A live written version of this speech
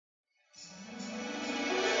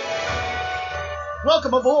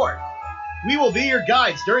Welcome aboard! We will be your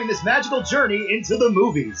guides during this magical journey into the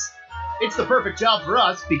movies. It's the perfect job for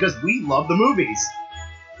us because we love the movies.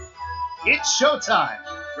 It's showtime!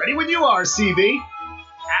 Ready when you are, CB!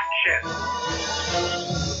 Action!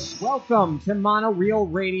 Welcome to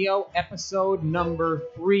Monoreel Radio, episode number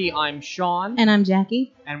 3. I'm Sean. And I'm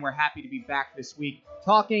Jackie. And we're happy to be back this week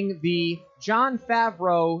talking the Jon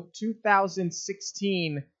Favreau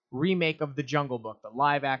 2016 remake of The Jungle Book, the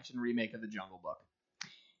live-action remake of The Jungle Book.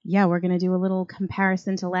 Yeah, we're going to do a little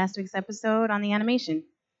comparison to last week's episode on the animation.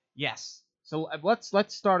 Yes. So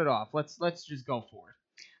let's start it off. Let's just go for it.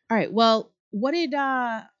 All right. Well, what did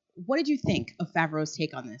you think of Favreau's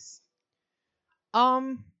take on this?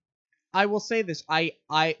 I will say this. I've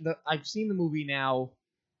seen the movie now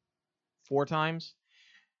 4 times.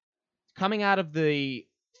 Coming out of the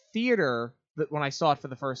theater, when I saw it for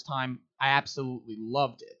the first time, I absolutely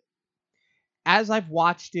loved it. As I've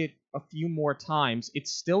watched it a few more times,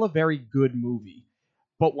 it's still a very good movie.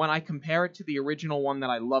 But when I compare it to the original one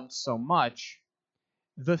that I loved so much,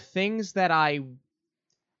 the things that I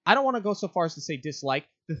don't want to go so far as to say dislike,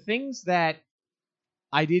 the things that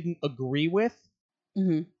I didn't agree with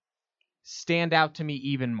stand out to me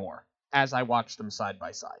even more as I watched them side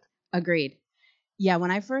by side. Agreed. Yeah,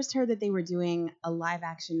 when I first heard that they were doing a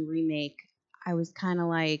live-action remake, I was kind of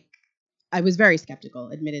like, I was very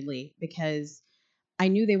skeptical, admittedly, because I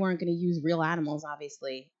knew they weren't going to use real animals,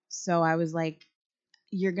 obviously. So I was like,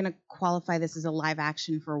 you're going to qualify this as a live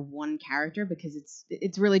action for one character because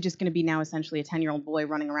it's really just going to be now essentially a 10-year-old boy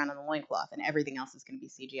running around in a loincloth and everything else is going to be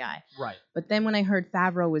CGI. Right. But then when I heard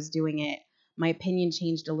Favreau was doing it, my opinion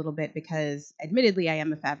changed a little bit because admittedly I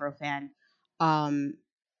am a Favreau fan. And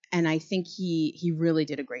I think he really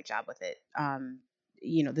did a great job with it.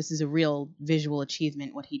 This is a real visual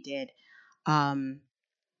achievement, what he did.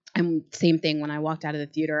 And same thing, when I walked out of the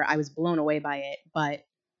theater, I was blown away by it. But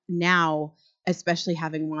now, especially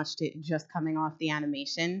having watched it just coming off the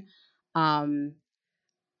animation,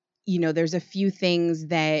 there's a few things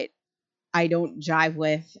that I don't jive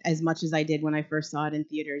with as much as I did when I first saw it in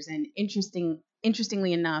theaters. And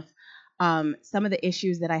interestingly enough, some of the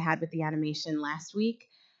issues that I had with the animation last week,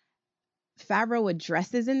 Favreau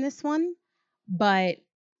addresses in this one, but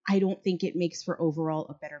I don't think it makes for overall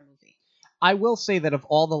a better movie. I will say that of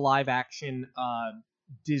all the live-action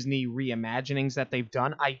Disney reimaginings that they've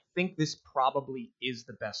done, I think this probably is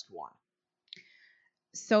the best one.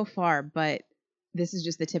 So far, but this is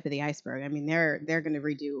just the tip of the iceberg. I mean, they're going to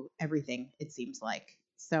redo everything, it seems like.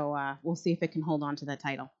 So we'll see if it can hold on to that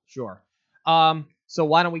title. Sure. So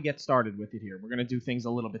why don't we get started with it here? We're going to do things a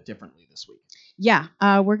little bit differently this week. Yeah,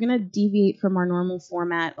 we're going to deviate from our normal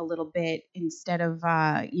format a little bit. Instead of,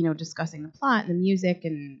 discussing the plot and the music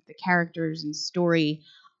and the characters and story,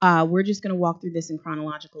 we're just going to walk through this in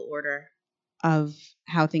chronological order of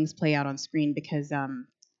how things play out on screen because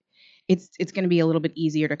it's going to be a little bit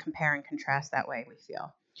easier to compare and contrast that way, we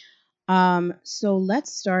feel. So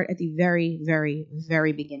let's start at the very, very,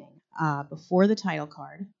 very beginning. Before the title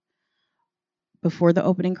card, before the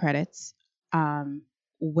opening credits,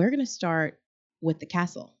 we're going to start with the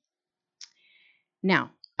castle. Now,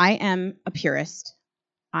 I am a purist.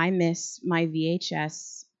 I miss my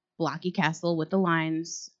VHS blocky castle with the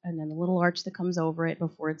lines and then the little arch that comes over it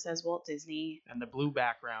before it says Walt Disney. And the blue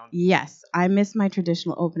background. Yes, I miss my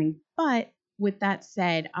traditional opening. But with that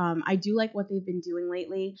said, I do like what they've been doing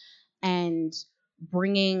lately and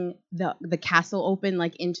bringing the castle open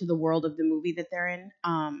like into the world of the movie that they're in.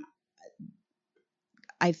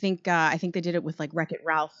 I think they did it with like Wreck-It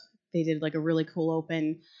Ralph. They did like a really cool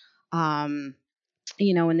open, and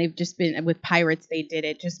they've just been with Pirates. They did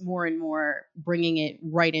it just more and more, bringing it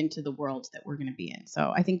right into the world that we're going to be in.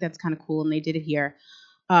 So I think that's kind of cool, and they did it here.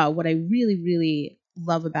 What I really, really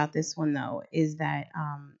love about this one though is that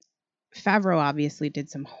Favreau obviously did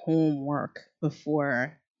some homework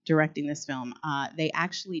before directing this film. They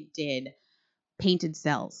actually did painted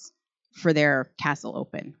cells for their castle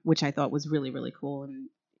open, which I thought was really, really cool and,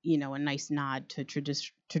 a nice nod to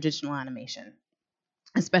traditional animation,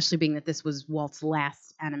 especially being that this was Walt's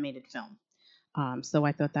last animated film. So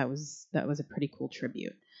I thought that was a pretty cool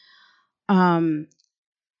tribute. Another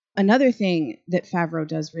thing that Favreau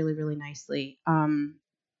does really, really nicely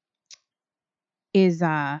is,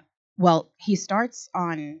 he starts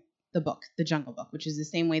on the book, The Jungle Book, which is the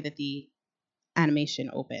same way that the animation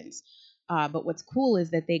opens. But what's cool is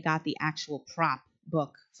that they got the actual prop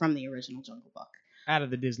book from the original Jungle Book. Out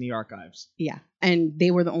of the Disney archives. Yeah, and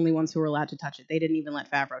they were the only ones who were allowed to touch it. They didn't even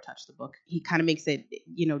let Favreau touch the book. He kind of makes it,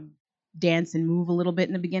 dance and move a little bit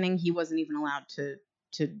in the beginning. He wasn't even allowed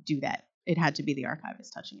to do that. It had to be the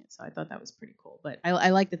archivist touching it. So I thought that was pretty cool. But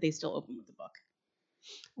I like that they still open with the book.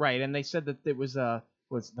 Right, and they said that it was the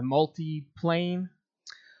multi-plane.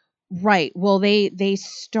 Right. Well, they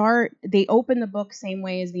open the book same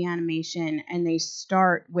way as the animation, and they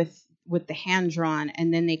start with the hand drawn,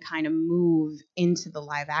 and then they kind of move into the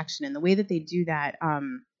live action. And the way that they do that,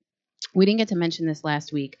 we didn't get to mention this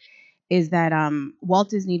last week, is that Walt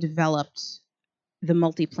Disney developed the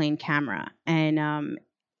multiplane camera, and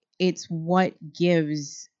it's what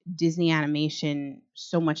gives Disney animation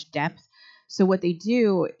so much depth. So what they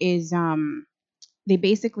do is they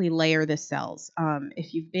basically layer the cells.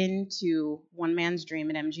 If you've been to One Man's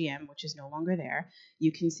Dream at MGM, which is no longer there,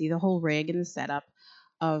 you can see the whole rig and the setup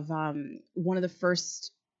of one of the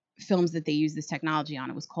first films that they used this technology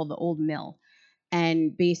on. It was called The Old Mill.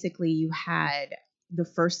 And basically, you had the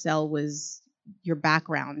first cell was your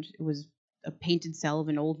background. It was a painted cell of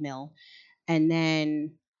an old mill. And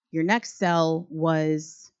then your next cell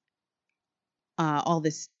was all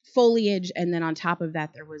this foliage. And then on top of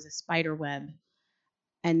that, there was a spider web,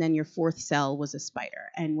 and then your fourth cell was a spider.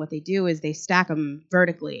 And what they do is they stack them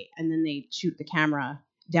vertically, and then they shoot the camera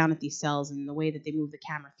down at these cells, and the way that they move the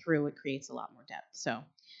camera through, it creates a lot more depth. So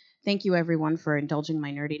thank you, everyone, for indulging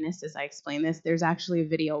my nerdiness as I explain this. There's actually a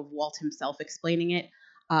video of Walt himself explaining it,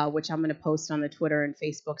 which I'm going to post on the Twitter and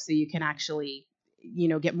Facebook, so you can actually,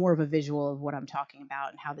 get more of a visual of what I'm talking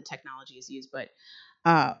about and how the technology is used. But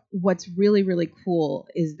what's really, really cool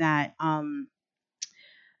is that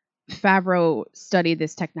Favreau studied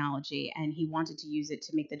this technology, and he wanted to use it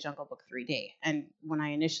to make the Jungle Book 3D. And when I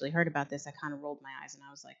initially heard about this, I kind of rolled my eyes, and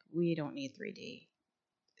I was like, we don't need 3D.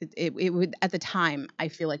 It would, at the time, I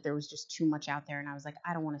feel like there was just too much out there, and I was like,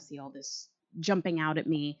 I don't want to see all this jumping out at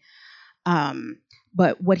me.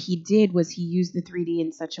 But what he did was he used the 3D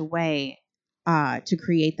in such a way to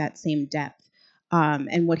create that same depth.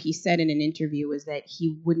 And what he said in an interview was that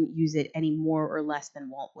he wouldn't use it any more or less than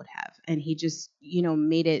Walt would have. And he just,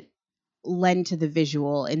 made it lend to the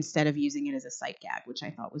visual instead of using it as a sight gag, which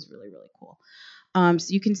I thought was really, really cool.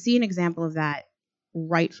 So you can see an example of that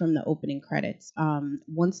right from the opening credits.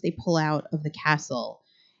 Once they pull out of the castle,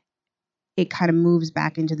 it kind of moves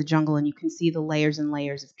back into the jungle, and you can see the layers and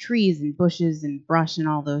layers of trees and bushes and brush and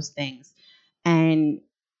all those things. And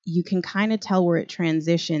you can kind of tell where it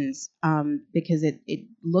transitions because it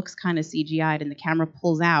looks kind of CGI'd, and the camera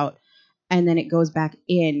pulls out, and then it goes back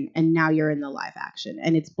in, and now you're in the live action.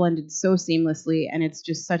 And it's blended so seamlessly, and it's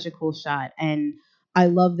just such a cool shot. And I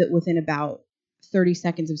love that within about 30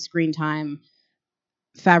 seconds of screen time,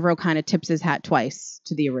 Favreau kind of tips his hat twice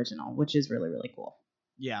to the original, which is really, really cool.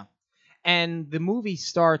 Yeah. And the movie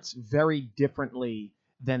starts very differently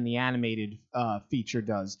than the animated feature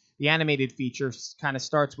does. The animated feature kind of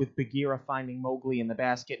starts with Bagheera finding Mowgli in the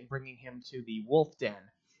basket and bringing him to the wolf den.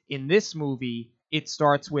 In this movie, it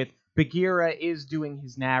starts with Bagheera is doing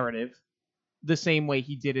his narrative the same way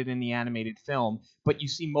he did it in the animated film, but you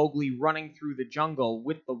see Mowgli running through the jungle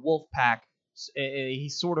with the wolf pack.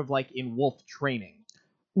 He's sort of like in wolf training.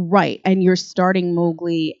 Right, and you're starting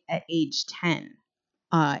Mowgli at age 10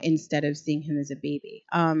 instead of seeing him as a baby.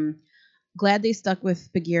 Glad they stuck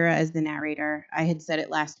with Bagheera as the narrator. I had said it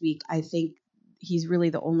last week. I think he's really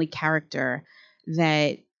the only character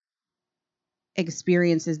that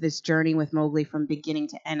experiences this journey with Mowgli from beginning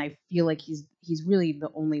to end. I feel like he's really the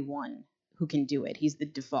only one who can do it. He's the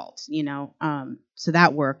default, so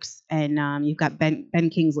that works. And you've got Ben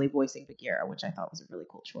Kingsley voicing Bagheera, which I thought was a really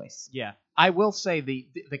cool choice. Yeah, I will say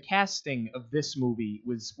the casting of this movie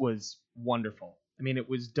was wonderful. I mean, it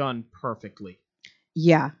was done perfectly.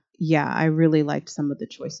 Yeah, I really liked some of the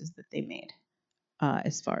choices that they made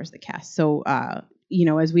as far as the cast. So,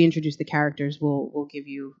 as we introduce the characters, we'll give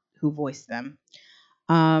you who voiced them.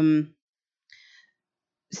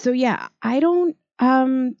 So yeah, I don't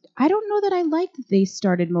know that I like that they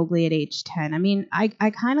started Mowgli at age 10. I mean,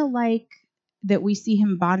 I kind of like that we see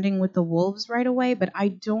him bonding with the wolves right away, but I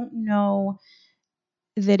don't know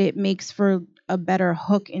that it makes for a better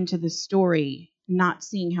hook into the story, not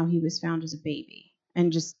seeing how he was found as a baby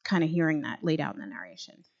and just kind of hearing that laid out in the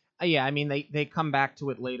narration. Yeah, I mean, they come back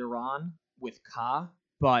to it later on with Ka,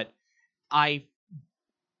 but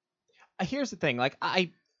here's the thing, like,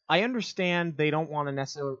 I understand they don't want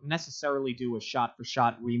to necessarily do a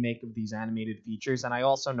shot-for-shot remake of these animated features, and I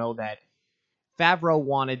also know that Favreau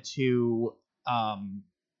wanted to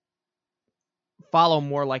follow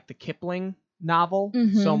more like the Kipling novel,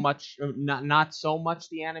 so much, not so much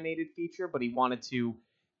the animated feature, but he wanted to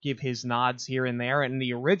give his nods here and there, and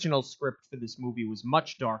the original script for this movie was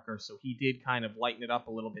much darker, so he did kind of lighten it up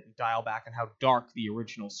a little bit and dial back on how dark the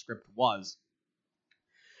original script was.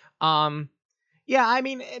 Yeah, I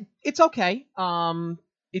mean, it's okay. I'm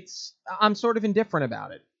sort of indifferent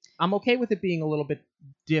about it. I'm okay with it being a little bit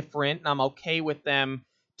different, and I'm okay with them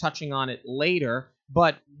touching on it later.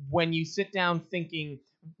 But when you sit down thinking,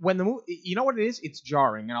 when the movie, you know what it is? It's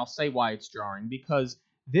jarring, and I'll say why it's jarring. Because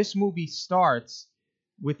this movie starts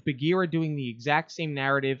with Bagheera doing the exact same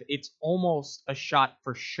narrative. It's almost a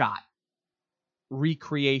shot-for-shot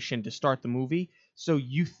recreation to start the movie. So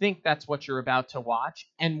you think that's what you're about to watch,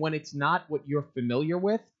 and when it's not what you're familiar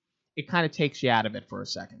with, it kind of takes you out of it for a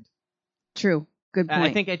second. True. Good point.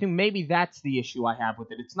 I think maybe that's the issue I have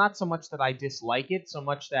with it. It's not so much that I dislike it, so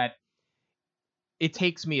much that it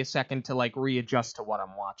takes me a second to like readjust to what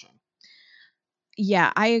I'm watching.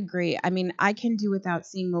 Yeah, I agree. I mean, I can do without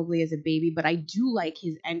seeing Mowgli as a baby, but I do like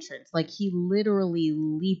his entrance. Like he literally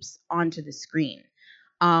leaps onto the screen.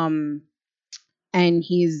 And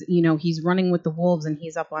he's running with the wolves and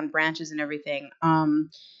he's up on branches and everything.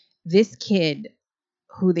 This kid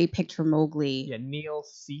who they picked for Mowgli. Yeah, Neil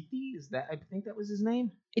Sethi, I think that was his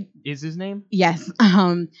name? Is his name? Yes.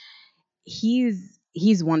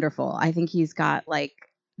 He's wonderful. I think he's got like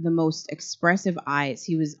the most expressive eyes.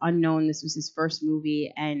 He was unknown. This was his first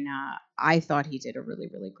movie, and I thought he did a really,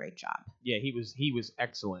 really great job. Yeah, he was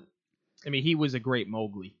excellent. I mean, he was a great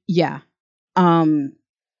Mowgli. Yeah.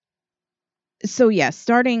 So yeah,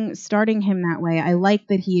 starting him that way. I like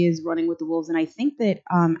that he is running with the wolves, and I think that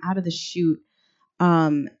out of the chute,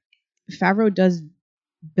 Favreau does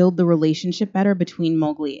build the relationship better between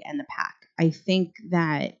Mowgli and the pack. I think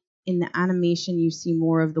that in the animation you see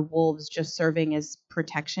more of the wolves just serving as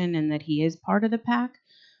protection and that he is part of the pack.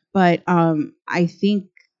 But I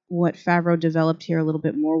think what Favreau developed here a little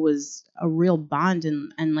bit more was a real bond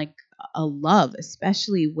and like a love,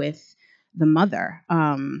 especially with the mother,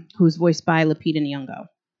 who's voiced by Lupita Nyong'o.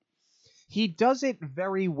 He does it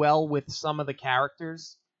very well with some of the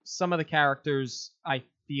characters. Some of the characters, I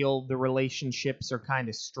feel the relationships are kind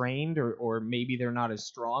of strained, or maybe they're not as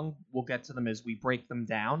strong. We'll get to them as we break them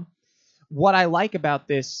down. What I like about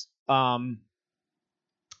this,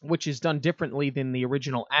 which is done differently than the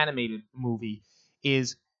original animated movie,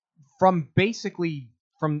 is from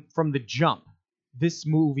the jump, this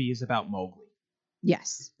movie is about Mowgli.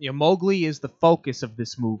 Yes. Mowgli is the focus of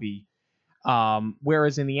this movie,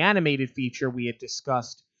 whereas in the animated feature we had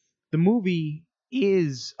discussed, the movie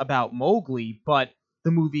is about Mowgli, but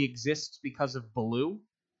the movie exists because of Baloo.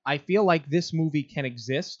 I feel like this movie can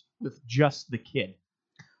exist with just the kid.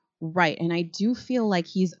 Right, and I do feel like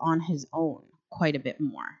he's on his own quite a bit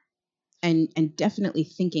more. And definitely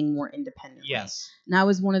thinking more independently. Yes. And that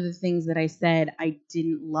was one of the things that I said I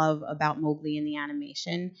didn't love about Mowgli in the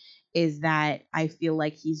animation, is that I feel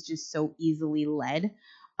like he's just so easily led.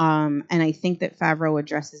 And I think that Favreau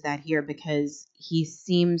addresses that here because he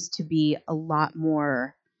seems to be a lot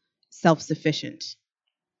more self-sufficient.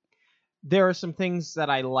 There are some things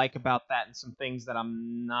that I like about that and some things that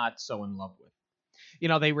I'm not so in love with.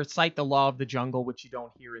 They recite the law of the jungle, which you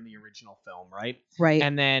don't hear in the original film, right? Right.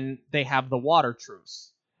 And then they have the water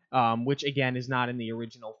truce, which, again, is not in the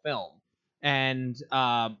original film. And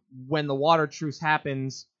when the water truce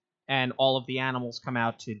happens and all of the animals come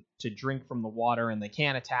out to drink from the water and they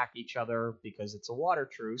can't attack each other because it's a water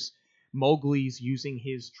truce, Mowgli's using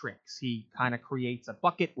his tricks. He kind of creates a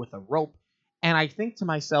bucket with a rope. And I think to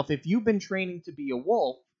myself, if you've been training to be a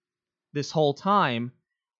wolf this whole time,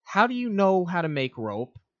 how do you know how to make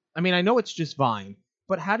rope? I mean, I know it's just vine,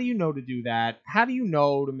 but how do you know to do that? How do you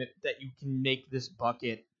know that you can make this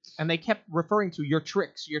bucket? And they kept referring to your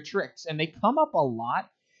tricks, and they come up a lot.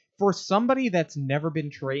 For somebody that's never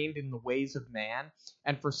been trained in the ways of man,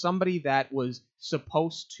 and for somebody that was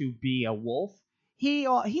supposed to be a wolf, he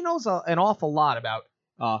knows an awful lot about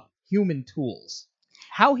human tools.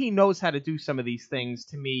 How he knows how to do some of these things,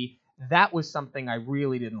 to me, that was something I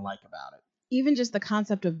really didn't like about it. Even just the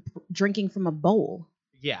concept of drinking from a bowl.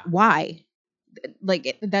 Yeah. Why?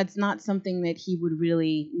 Like that's not something that he would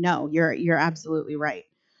really know. You're absolutely right.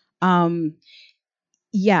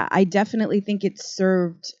 Yeah, I definitely think it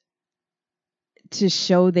served to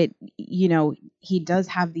show that he does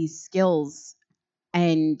have these skills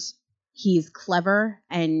and he's clever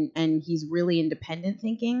and he's really independent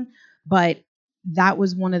thinking, but that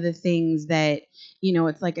was one of the things that,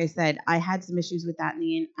 it's like I said, I had some issues with that in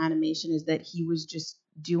the animation, is that he was just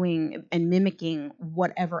doing and mimicking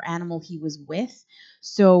whatever animal he was with.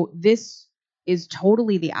 So this is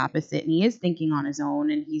totally the opposite, and he is thinking on his own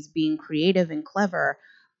and he's being creative and clever,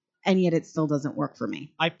 and yet it still doesn't work for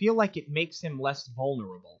me. I feel like it makes him less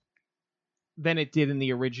vulnerable than it did in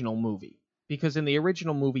the original movie. Because in the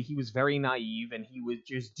original movie, he was very naive and he would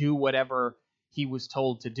just do whatever he was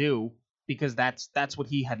told to do because that's what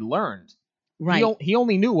he had learned. Right. He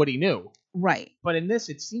only knew what he knew. Right. But in this,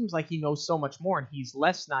 it seems like he knows so much more, and he's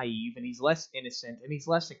less naive, and he's less innocent, and he's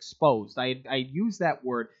less exposed. I use that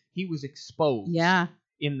word. He was exposed Yeah.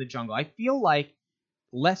 in the jungle. I feel like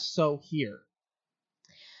less so here.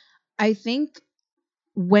 I think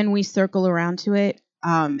when we circle around to it,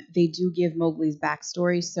 they do give Mowgli's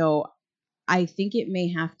backstory. So I think it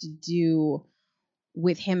may have to do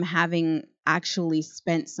with him having actually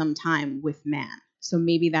spent some time with man. So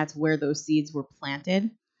maybe that's where those seeds were planted.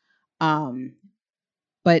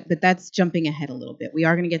 But that's jumping ahead a little bit. We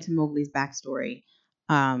are going to get to Mowgli's backstory.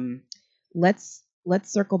 Let's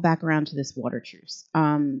circle back around to this water truce.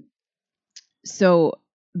 So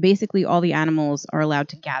basically, all the animals are allowed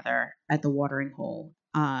to gather at the watering hole.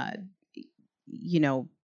 You know,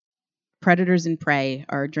 predators and prey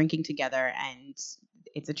are drinking together, and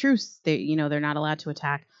it's a truce. They're not allowed to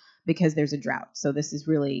attack because there's a drought. So this is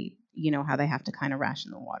really, how they have to kind of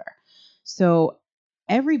ration the water. So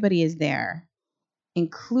everybody is there,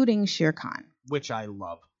 including Shere Khan. Which I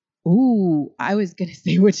love. Ooh, I was gonna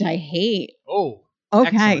say which I hate. Oh,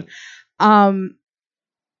 okay. Excellent.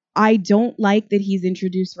 I don't like that he's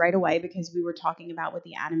introduced right away, because we were talking about with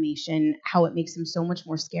the animation how it makes him so much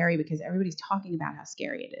more scary, because everybody's talking about how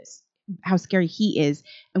scary it is, how scary he is,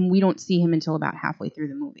 and we don't see him until about halfway through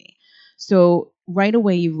the movie. So right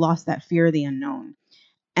away you've lost that fear of the unknown.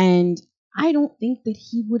 And I don't think that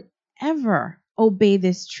he would ever obey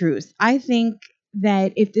this truce. I think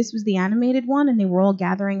that if this was the animated one and they were all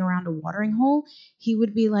gathering around a watering hole, he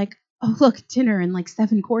would be like, "Oh, look, dinner and like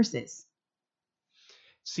 7 courses."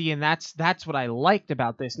 See, and that's what I liked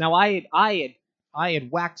about this. Now, I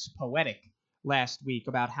had waxed poetic last week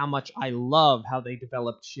about how much I love how they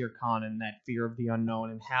developed Shere Khan and that fear of the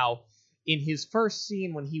unknown, and how in his first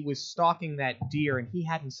scene when he was stalking that deer and he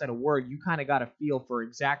hadn't said a word, you kind of got a feel for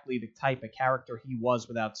exactly the type of character he was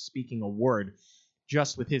without speaking a word,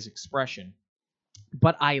 just with his expression.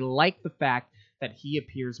 But I like the fact that he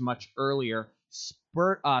appears much earlier,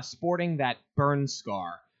 sporting that burn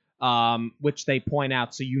scar, which they point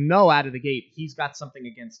out. So out of the gate, he's got something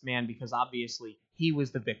against man, because obviously he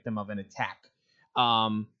was the victim of an attack.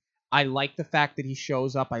 I like the fact that he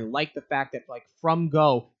shows up. I like the fact that, like, from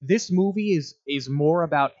go, this movie is more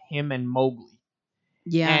about him and Mowgli.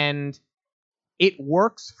 Yeah. And it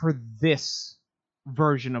works for this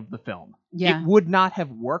version of the film. Yeah. It would not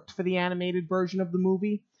have worked for the animated version of the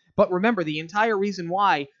movie. But remember, the entire reason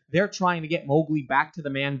why they're trying to get Mowgli back to the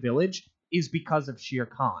man village is because of Shere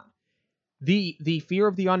Khan. The fear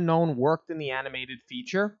of the unknown worked in the animated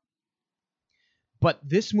feature, but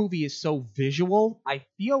this movie is so visual, I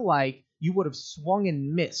feel like you would have swung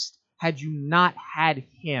and missed had you not had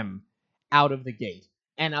him out of the gate.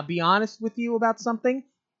 And I'll be honest with you about something.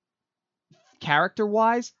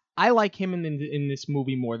 Character-wise, I like him in this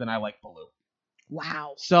movie more than I like Baloo.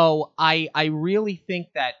 Wow. So I really think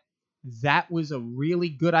that was a really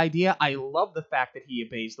good idea. I love the fact that he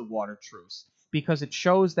obeys the water truce, because it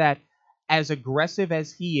shows that as aggressive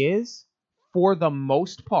as he is, for the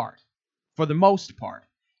most part,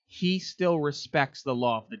 he still respects the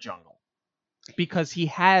law of the jungle, because he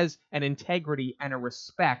has an integrity and a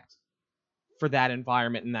respect for that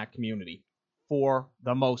environment and that community. For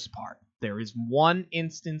the most part, there is one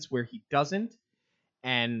instance where he doesn't,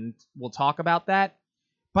 and we'll talk about that.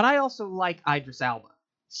 But I also like Idris Elba.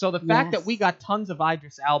 So the fact that we got tons of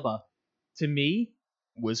Idris Elba, to me,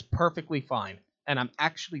 was perfectly fine. And I'm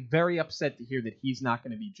actually very upset to hear that he's not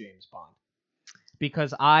going to be James Bond.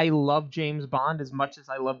 Because I love James Bond as much as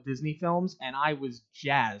I love Disney films, and I was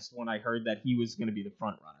jazzed when I heard that he was going to be the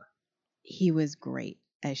front runner. He was great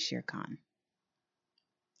as Shere Khan.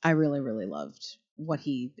 I really, really loved what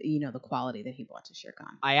he, the quality that he brought to Shere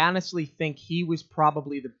Khan. I honestly think he was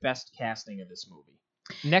probably the best casting of this movie.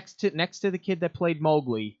 Next to the kid that played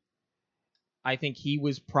Mowgli, I think he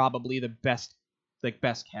was probably the best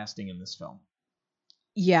casting in this film.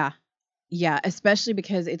 Yeah. Yeah, especially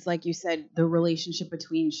because it's like you said, the relationship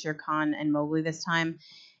between Shere Khan and Mowgli this time,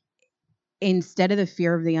 instead of the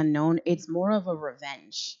fear of the unknown, it's more of a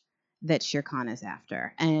revenge that Shere Khan is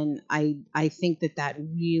after. And I think that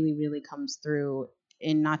really, really comes through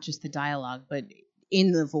in not just the dialogue, but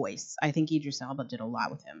in the voice. I think Idris Elba did a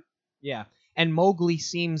lot with him. Yeah, and Mowgli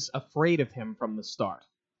seems afraid of him from the start,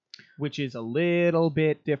 which is a little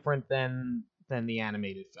bit different than the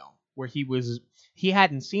animated film, where he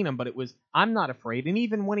hadn't seen him, but it was, I'm not afraid. And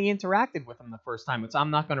even when he interacted with him the first time, it's, I'm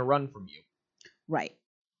not going to run from you. Right.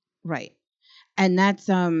 And that's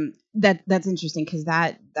interesting, because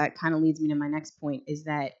that kind of leads me to my next point, is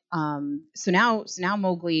that so now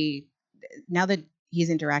Mowgli, now that he's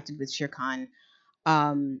interacted with Shere Khan,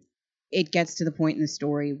 it gets to the point in the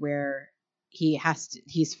story where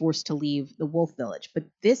he's forced to leave the wolf village. But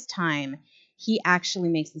this time he actually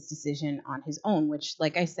makes this decision on his own, which,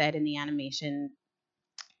 like I said, in the animation,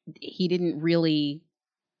 he didn't really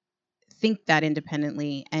think that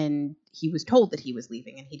independently, and he was told that he was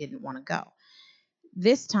leaving and he didn't want to go.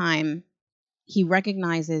 This time he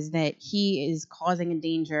recognizes that he is causing a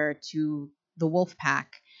danger to the wolf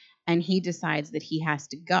pack, and he decides that he has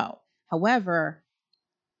to go. However,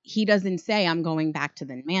 he doesn't say, I'm going back to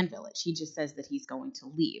the man village. He just says that he's going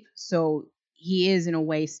to leave. So he is, in a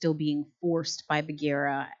way, still being forced by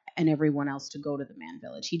Bagheera and everyone else to go to the man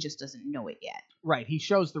village. He just doesn't know it yet. Right. He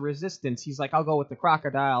shows the resistance. He's like, I'll go with the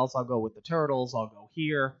crocodiles. I'll go with the turtles. I'll go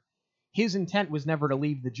here. His intent was never to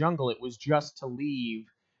leave the jungle. It was just to leave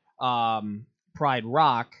Pride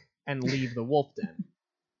Rock and leave the wolf den.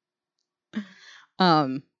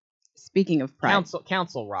 Speaking of Pride.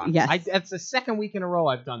 Council Rock. Yes. That's the second week in a row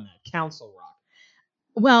I've done that. Council Rock.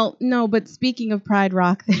 Well, no, but speaking of Pride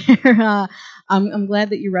Rock there, I'm glad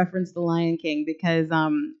that you referenced The Lion King, because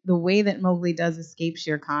the way that Mowgli does escape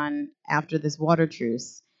Shere Khan after this water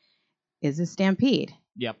truce is a stampede.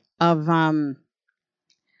 Yep. Of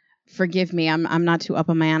forgive me, I'm not too up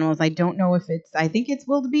on my animals. I don't know if I think it's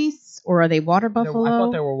wildebeests, or are they water buffalo? I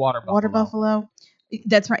thought they were water buffalo. Water buffalo.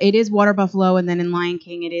 That's right. It is water buffalo, and then in Lion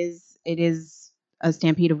King it is a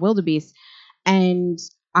stampede of wildebeest. And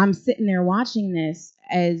I'm sitting there watching this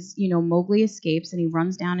as, Mowgli escapes and he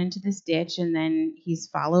runs down into this ditch, and then he's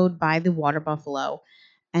followed by the water buffalo,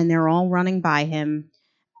 and they're all running by him,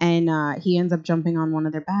 and he ends up jumping on one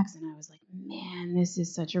of their backs. And I was like, man, this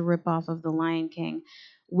is such a ripoff of The Lion King,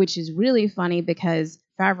 which is really funny because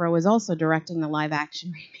Favreau is also directing the live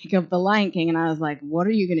action remake of The Lion King, and I was like, what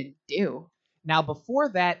are you going to do? Now, before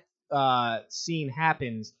that scene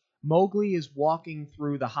happens, Mowgli is walking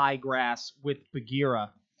through the high grass with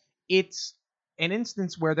Bagheera. It's an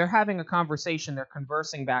instance where they're having a conversation, they're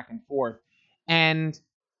conversing back and forth, and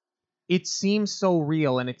it seems so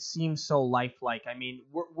real and it seems so lifelike. I mean,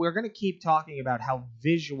 we're going to keep talking about how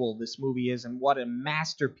visual this movie is and what a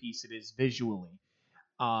masterpiece it is visually.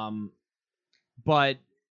 But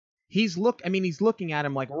he's looking at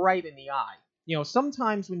him like right in the eye.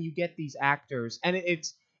 Sometimes when you get these actors, and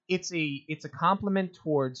it's a compliment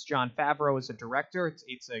towards Jon Favreau as a director.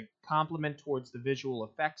 It's a compliment towards the visual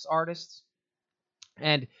effects artists,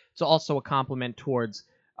 and it's also a compliment towards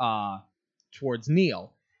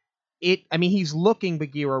Neil. He's looking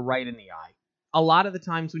Bagheera right in the eye. A lot of the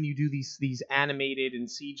times when you do these animated and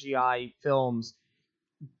CGI films,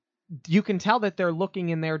 you can tell that they're looking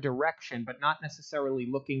in their direction, but not necessarily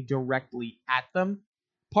looking directly at them.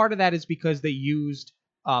 Part of that is because they used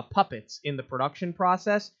puppets in the production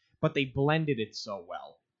process, but they blended it so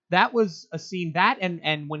well. That was a scene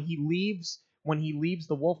and when he leaves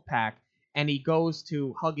the wolf pack and he goes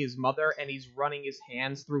to hug his mother and he's running his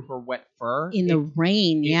hands through her wet fur in the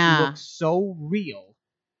rain. It looks so real.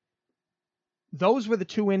 Those were the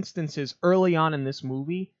two instances early on in this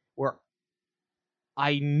movie where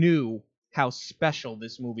I knew how special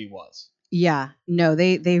this movie was. Yeah, no,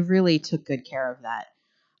 they really took good care of that.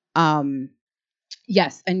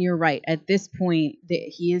 Yes, and you're right. At this point,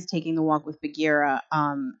 he is taking the walk with Bagheera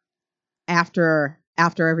after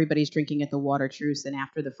everybody's drinking at the water truce and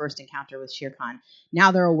after the first encounter with Shere Khan.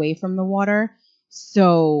 Now they're away from the water,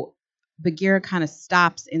 so Bagheera kind of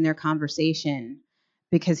stops in their conversation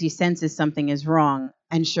because he senses something is wrong,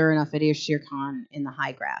 and sure enough, it is Shere Khan in the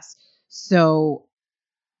high grass. So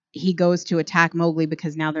he goes to attack Mowgli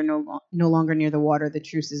because now they're no longer near the water. The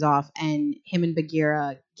truce is off, and him and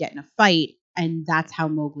Bagheera get in a fight, and that's how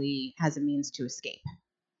Mowgli has a means to escape.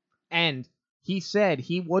 And he said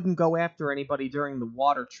he wouldn't go after anybody during the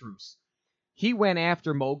water truce. He went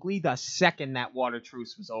after Mowgli the second that water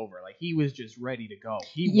truce was over. Like, he was just ready to go.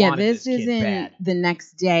 He wanted this kid bad. The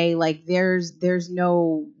next day. Like, there's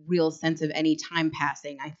no real sense of any time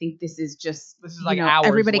passing. I think this is like hours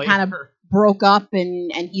everybody later. kind of broke up,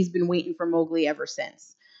 and he's been waiting for Mowgli ever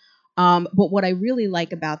since. But what I really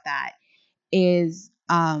like about that is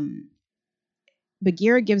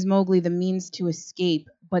Bagheera gives Mowgli the means to escape,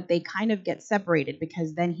 but they kind of get separated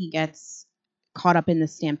because then he gets caught up in the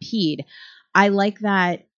stampede. I like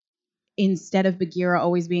that instead of Bagheera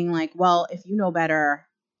always being like, well, if you know better,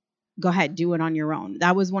 go ahead, do it on your own.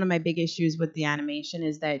 That was one of my big issues with the animation,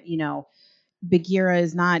 is that, Bagheera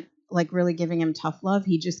is not like really giving him tough love.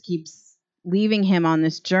 He just keeps leaving him on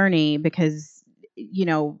this journey because,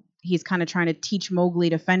 he's kind of trying to teach Mowgli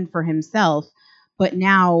to fend for himself. But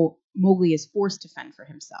now Mowgli is forced to fend for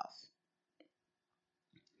himself.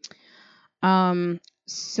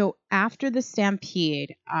 So after the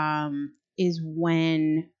stampede, is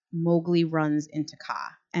when Mowgli runs into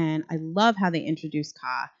Kaa. And I love how they introduce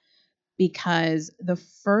Ka, because the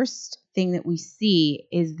first thing that we see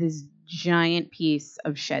is this giant piece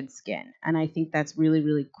of shed skin. And I think that's really,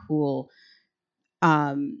 really cool,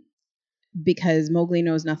 because Mowgli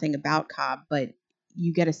knows nothing about Ka, but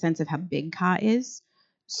you get a sense of how big Ka is.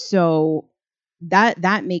 So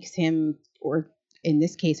that makes him, or in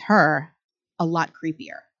this case her, a lot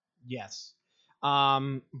creepier. Yes.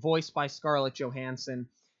 Voiced by Scarlett Johansson.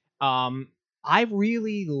 I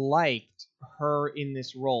really liked her in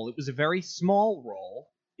this role. It was a very small role.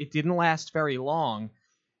 It didn't last very long,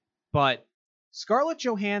 but Scarlett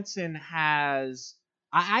Johansson has...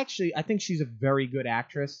 I think she's a very good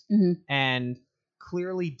actress, and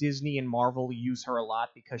clearly Disney and Marvel use her a lot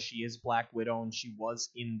because she is Black Widow and she was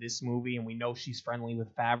in this movie, and we know she's friendly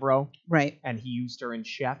with Favreau. Right. And he used her in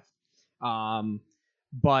Chef.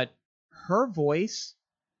 But her voice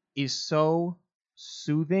is so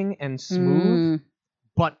soothing and smooth,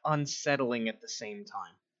 but unsettling at the same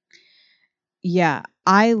time. Yeah,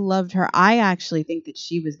 I loved her. I actually think that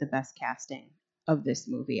she was the best casting of this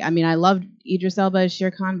movie. I mean, I loved Idris Elba as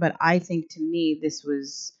Shere Khan, but I think, to me, this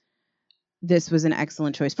was an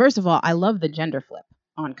excellent choice. First of all, I love the gender flip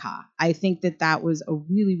on Ka. I think that was a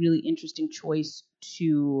really, really interesting choice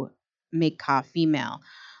to make Ka female.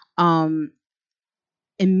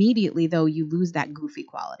 Immediately, though, you lose that goofy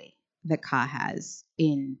quality that Ka has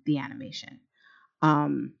in the animation.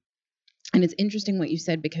 And it's interesting what you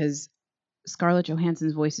said, because Scarlett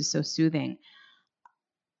Johansson's voice is so soothing.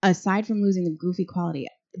 Aside from losing the goofy quality,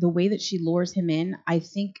 the way that she lures him in, I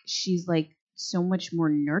think she's like so much more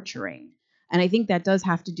nurturing. And I think that does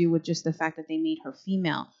have to do with just the fact that they made her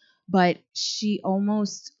female. But she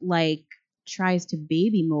almost like tries to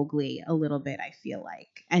baby Mowgli a little bit, I feel like.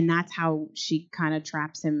 And that's how she kind of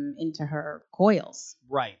traps him into her coils.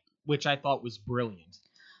 Right, which I thought was brilliant.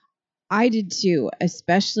 I did too,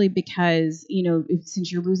 especially because,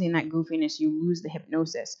 since you're losing that goofiness, you lose the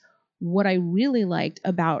hypnosis. What I really liked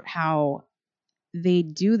about how they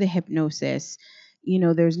do the hypnosis,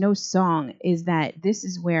 there's no song, is that this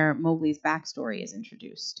is where Mowgli's backstory is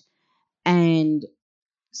introduced. And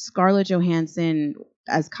Scarlett Johansson,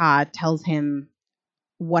 as Ka, tells him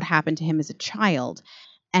what happened to him as a child.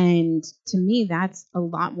 And to me, that's a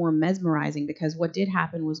lot more mesmerizing, because what did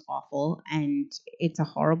happen was awful, and it's a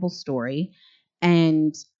horrible story.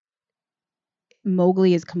 And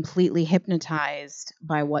Mowgli is completely hypnotized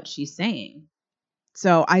by what she's saying.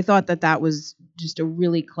 So I thought that was just a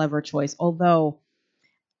really clever choice, although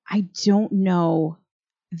I don't know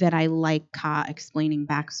that I like Ka explaining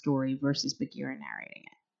backstory versus Bagheera narrating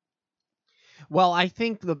it. Well, I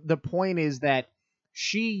think the point is that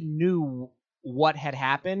she knew what had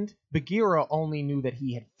happened. Bagheera only knew that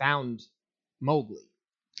he had found Mowgli.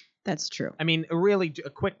 That's true. I mean, really, a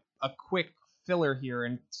quick filler here,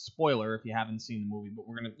 and spoiler if you haven't seen the movie, but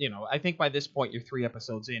we're gonna, I think by this point you're 3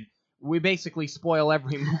 episodes in. We basically spoil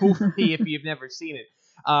every movie if you've never seen it.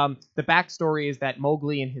 The backstory is that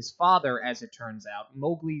Mowgli and his father, as it turns out,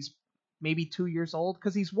 Mowgli's maybe 2 years old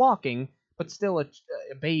because he's walking, but still a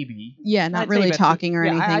baby. Yeah, not really talking or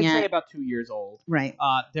anything I'd yet. say about 2 years old. Right.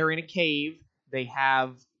 They're in a cave. They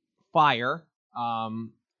have fire,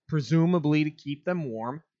 presumably to keep them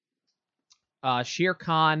warm. Shere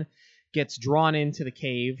Khan gets drawn into the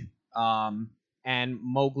cave, and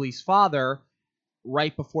Mowgli's father,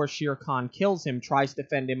 right before Shere Khan kills him, tries to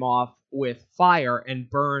fend him off with fire and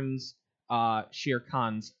burns Shere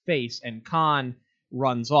Khan's face, and Khan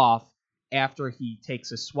runs off after he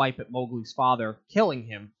takes a swipe at Mowgli's father, killing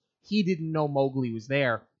him. He didn't know Mowgli was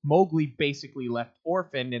there. Mowgli basically left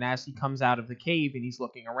orphaned, and as he comes out of the cave and he's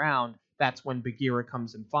looking around, that's when Bagheera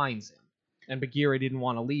comes and finds him. And Bagheera didn't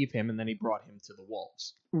want to leave him, and then he brought him to the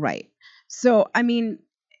wolves. Right. So, I mean,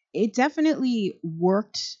 it definitely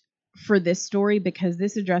worked for this story because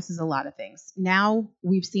this addresses a lot of things. Now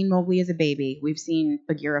we've seen Mowgli as a baby. We've seen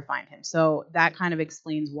Bagheera find him. So that kind of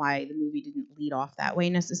explains why the movie didn't lead off that way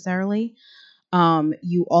necessarily.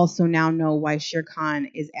 You also now know why Shere Khan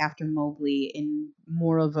is after Mowgli in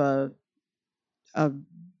more of a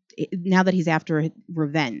now that he's after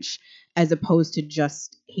revenge as opposed to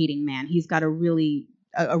just hating man. He's got a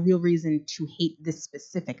real reason to hate this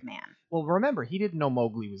specific man. Well, remember, he didn't know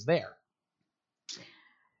Mowgli was there.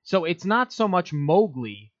 So it's not so much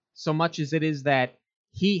Mowgli, so much as it is that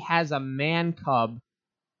he has a man cub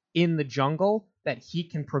in the jungle that he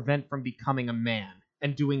can prevent from becoming a man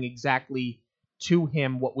and doing exactly to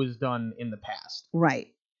him what was done in the past. Right.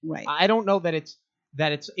 I don't know that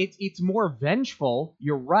it's more vengeful.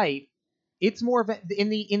 You're right. It's more in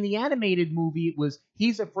the animated movie. It was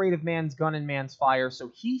he's afraid of man's gun and man's fire,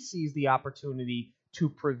 so he sees the opportunity to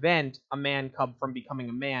prevent a man cub from becoming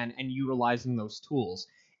a man and utilizing those tools.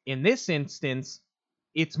 In this instance,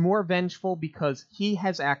 it's more vengeful because he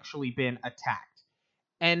has actually been attacked.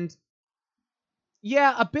 And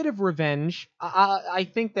yeah, a bit of revenge. I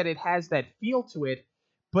think that it has that feel to it,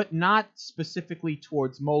 but not specifically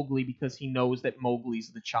towards Mowgli because he knows that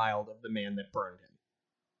Mowgli's the child of the man that burned him.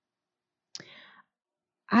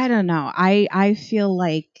 I don't know. I feel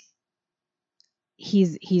like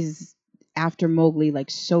he's after Mowgli like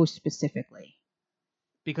so specifically.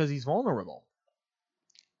 Because he's vulnerable.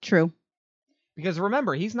 True. Because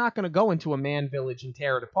remember, he's not going to go into a man village and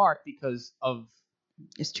tear it apart because of...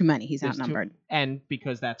 It's too many. He's outnumbered. And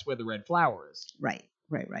because that's where the red flower is. Right.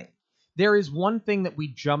 There is one thing that we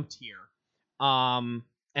jumped here. And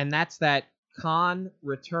that's that Khan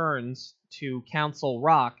returns to Council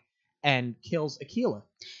Rock and kills Aquila.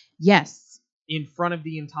 Yes. In front of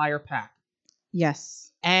the entire pack.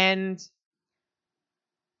 Yes. And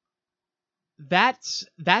that's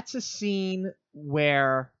a scene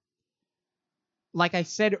where, like I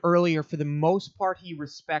said earlier, for the most part, he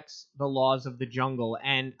respects the laws of the jungle.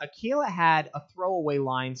 And Aquila had a throwaway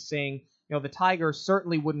line saying, the tiger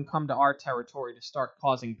certainly wouldn't come to our territory to start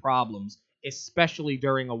causing problems, especially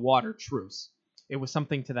during a water truce. It was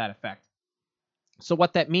something to that effect. So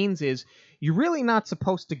what that means is you're really not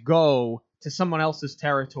supposed to go to someone else's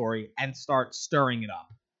territory and start stirring it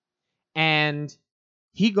up. And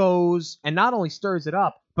he goes and not only stirs it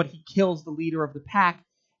up, but he kills the leader of the pack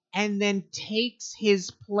and then takes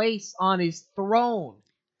his place on his throne.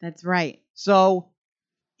 That's right. So,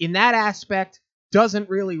 in that aspect, doesn't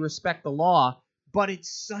really respect the law, but it's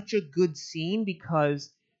such a good scene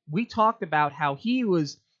because we talked about how he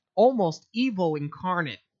was almost evil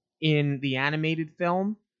incarnate in the animated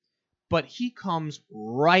film, but he comes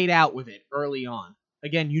right out with it early on.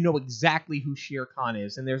 Again, you know exactly who Shere Khan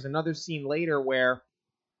is, and there's another scene later where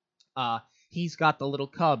he's got the little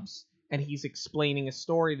cubs, and he's explaining a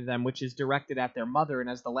story to them, which is directed at their mother, and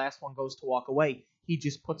as the last one goes to walk away, he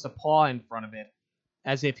just puts a paw in front of it,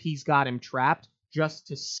 as if he's got him trapped, just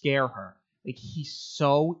to scare her. Like, he's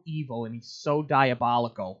so evil, and he's so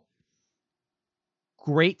diabolical.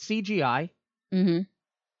 Great CGI. Mm-hmm.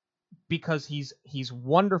 Because he's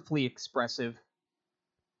wonderfully expressive.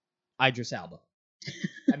 Idris Elba.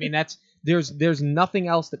 I mean, there's nothing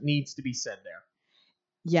else that needs to be said there.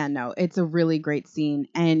 Yeah, no, it's a really great scene.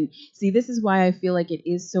 And see, this is why I feel like it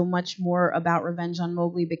is so much more about revenge on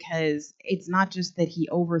Mowgli, because it's not just that he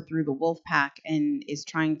overthrew the wolf pack and is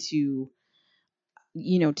trying to,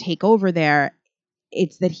 take over there.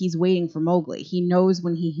 It's that he's waiting for Mowgli. He knows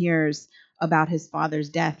when he hears about his father's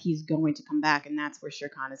death, he's going to come back, and that's where Shere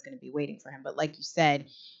Khan is going to be waiting for him. But like you said,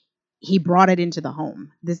 he brought it into the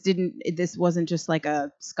home. This wasn't just like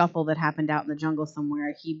a scuffle that happened out in the jungle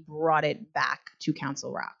somewhere. He brought it back to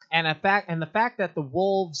Council Rock. And the fact that the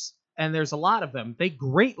wolves, and there's a lot of them, they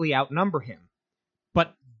greatly outnumber him,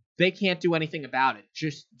 but they can't do anything about it.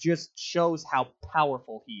 Just shows how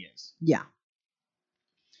powerful he is. Yeah.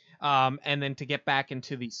 And then to get back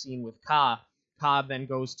into the scene with Ka then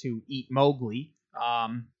goes to eat Mowgli,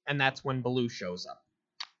 and that's when Baloo shows up.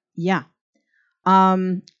 Yeah.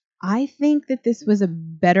 I think that this was a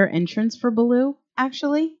better entrance for Baloo,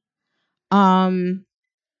 actually. And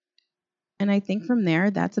I think from there,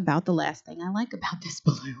 that's about the last thing I like about this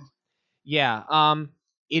Baloo. Yeah,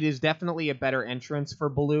 it is definitely a better entrance for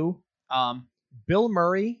Baloo. Bill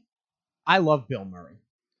Murray, I love Bill Murray.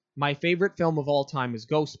 My favorite film of all time is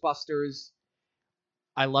Ghostbusters.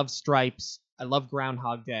 I love Stripes. I love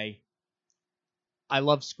Groundhog Day. I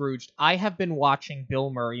love Scrooged. I have been watching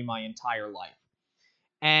Bill Murray my entire life.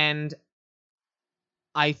 And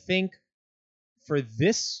I think for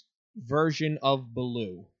this version of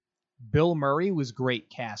Baloo, Bill Murray was great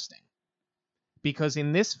casting. Because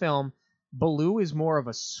in this film, Baloo is more of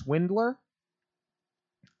a swindler.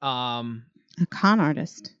 A con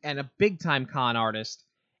artist. And a big-time con artist.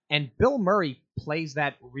 And Bill Murray plays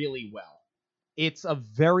that really well. It's a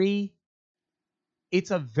very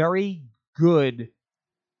good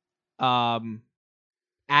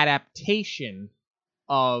adaptation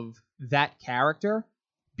of that character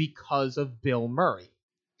because of Bill Murray.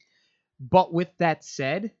 But with that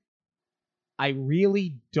said, I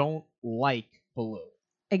really don't like Baloo.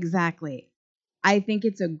 Exactly. I think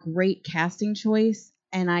it's a great casting choice,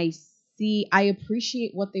 and I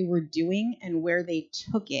appreciate what they were doing and where they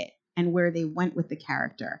took it and where they went with the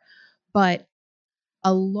character. But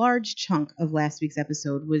a large chunk of last week's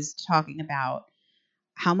episode was talking about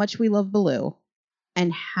how much we love Baloo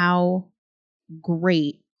and how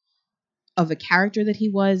great of a character that he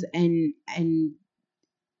was, and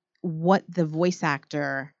what the voice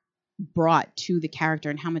actor brought to the character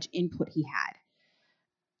and how much input he had.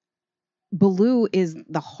 Baloo is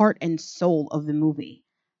the heart and soul of the movie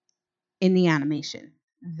in the animation.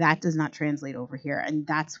 That does not translate over here, and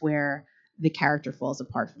that's where the character falls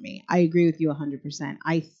apart for me. I agree with you 100%.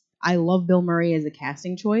 I love Bill Murray as a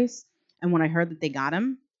casting choice, and when I heard that they got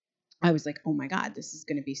him, I was like, oh my God, this is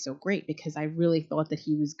going to be so great, because I really thought that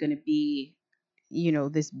he was going to be,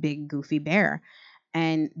 this big goofy bear,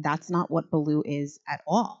 and that's not what Baloo is at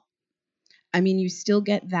all. I mean, you still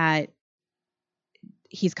get that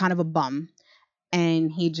he's kind of a bum,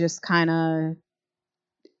 and he just kind of,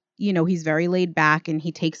 he's very laid back and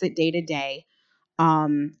he takes it day to day.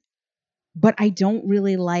 But I don't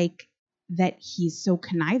really like that he's so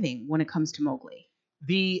conniving when it comes to Mowgli.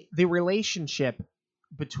 The relationship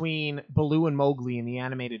between Baloo and Mowgli in the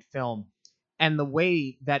animated film, and the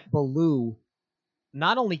way that Baloo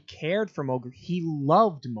not only cared for Mowgli, he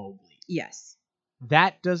loved Mowgli. Yes.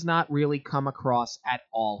 That does not really come across at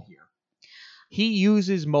all here. He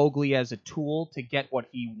uses Mowgli as a tool to get what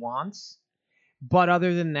he wants, but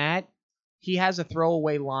other than that, he has a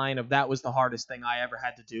throwaway line of "that was the hardest thing I ever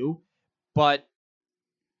had to do," but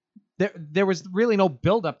there was really no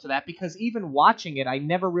build up to that, because even watching it, I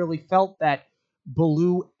never really felt that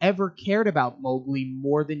Baloo ever cared about Mowgli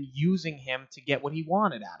more than using him to get what he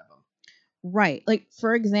wanted out of him. Right. Like,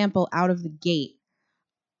 for example, out of the gate,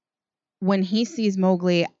 when he sees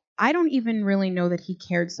Mowgli, I don't even really know that he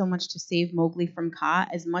cared so much to save Mowgli from Kaa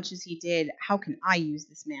as much as he did, how can I use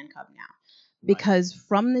this man cub now? Because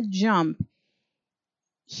from the jump,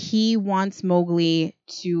 he wants Mowgli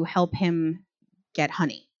to help him get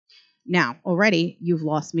honey. Now, already, you've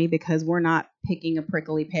lost me, because we're not picking a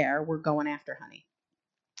prickly pear. We're going after honey.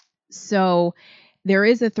 So there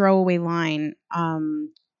is a throwaway line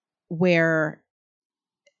where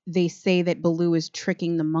they say that Baloo is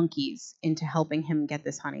tricking the monkeys into helping him get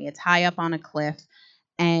this honey. It's high up on a cliff,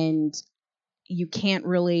 and you can't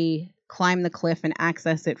really climb the cliff and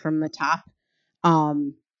access it from the top.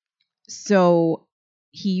 So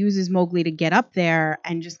he uses Mowgli to get up there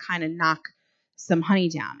and just kind of knock some honey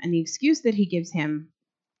down. And the excuse that he gives him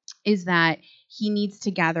is that he needs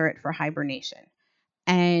to gather it for hibernation.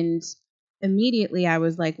 And immediately I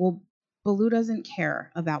was like, well, Baloo doesn't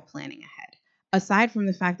care about planning ahead. Aside from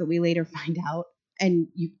the fact that we later find out, and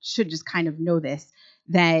you should just kind of know this,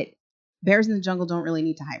 that bears in the jungle don't really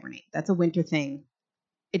need to hibernate. That's a winter thing.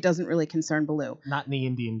 It doesn't really concern Baloo. Not in the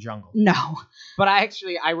Indian jungle. No. But I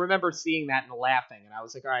remember seeing that and laughing, and I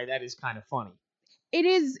was like, all right, that is kind of funny. It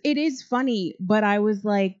is funny, but I was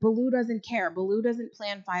like, Baloo doesn't care. Baloo doesn't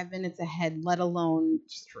plan 5 minutes ahead, let alone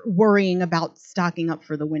worrying about stocking up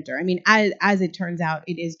for the winter. I mean, as it turns out,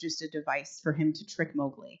 it is just a device for him to trick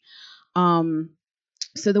Mowgli.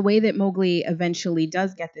 So the way that Mowgli eventually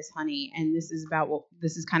does get this honey, and this is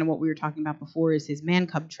kind of what we were talking about before, is his man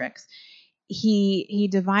cub tricks. He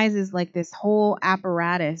devises like this whole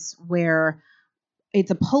apparatus where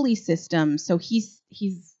it's a pulley system. So he's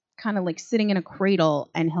kind of like sitting in a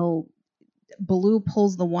cradle, and Baloo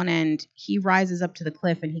pulls the one end, he rises up to the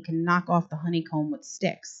cliff, and he can knock off the honeycomb with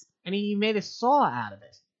sticks. And he made a saw out of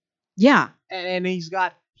it. Yeah. And he's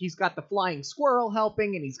got the flying squirrel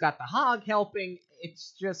helping, and he's got the hog helping.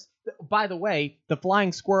 It's just, by the way, the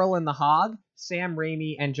flying squirrel and the hog, Sam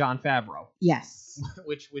Raimi and Jon Favreau. Yes.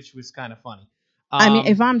 which was kind of funny. I mean,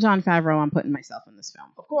 if I'm Jon Favreau, I'm putting myself in this film.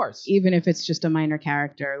 Of course. Even if it's just a minor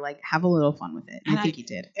character, like, have a little fun with it. And I think he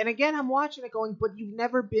did. And again, I'm watching it going, but you've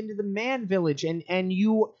never been to the man village, and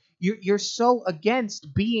you're so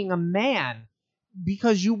against being a man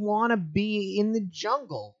because you want to be in the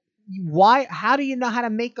jungle. Why? How do you know how to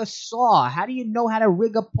make a saw? How do you know how to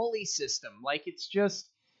rig a pulley system? Like, it's just...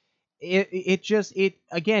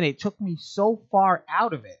 It took me so far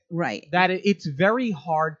out of it, right, that it's very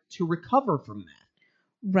hard to recover from that.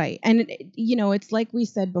 Right. And it's like we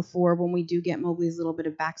said before, when we do get Mowgli's little bit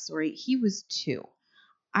of backstory, he was 2.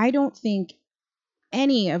 I don't think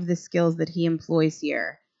any of the skills that he employs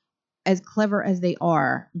here, as clever as they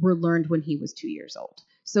are, were learned when he was 2 years old.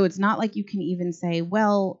 So it's not like you can even say,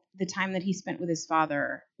 well, the time that he spent with his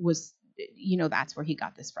father was, that's where he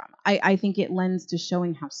got this from. I think it lends to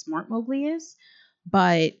showing how smart Mowgli is.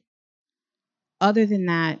 But other than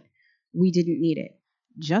that, we didn't need it.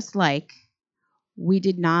 Just like we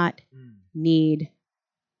did not need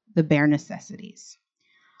the bare necessities.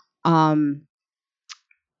 I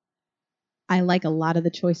like a lot of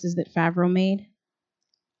the choices that Favreau made,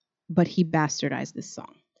 but he bastardized this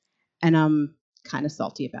song. And I'm kind of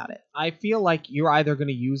salty about it. I feel like you're either going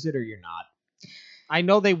to use it or you're not. I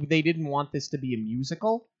know they didn't want this to be a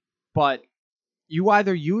musical, but you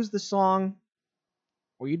either use the song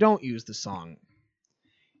or you don't use the song.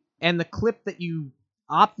 And the clip that you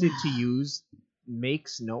opted to use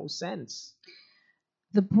makes no sense.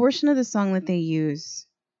 The portion of the song that they use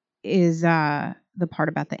is the part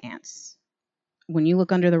about the ants. When you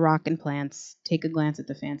look under the rock and plants, take a glance at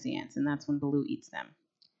the fancy ants, and that's when Baloo eats them.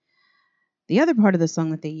 The other part of the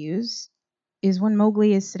song that they use is when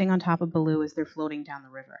Mowgli is sitting on top of Baloo as they're floating down the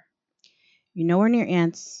river. You're nowhere near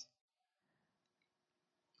ants.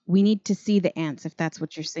 We need to see the ants if that's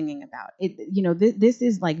what you're singing about. This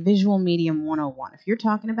is like visual medium 101. If you're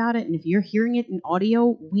talking about it and if you're hearing it in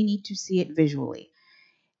audio, we need to see it visually.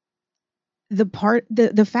 The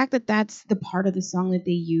fact that that's the part of the song that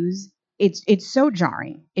they use, it's so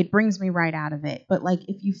jarring. It brings me right out of it. But like,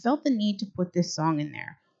 if you felt the need to put this song in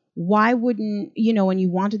there, why wouldn't, when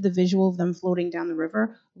you wanted the visual of them floating down the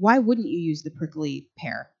river, why wouldn't you use the prickly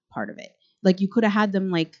pear part of it? Like, you could have had them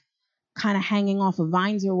like kind of hanging off of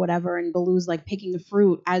vines or whatever, and Baloo's like picking the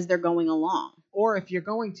fruit as they're going along. Or if you're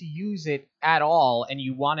going to use it at all and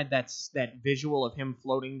you wanted that visual of him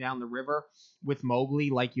floating down the river with Mowgli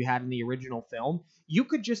like you had in the original film, you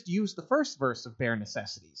could just use the first verse of Bare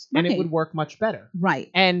Necessities, and it would work much better. Right.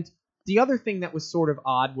 And the other thing that was sort of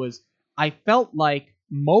odd was I felt like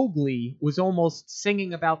Mowgli was almost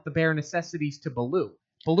singing about the bare necessities to Baloo.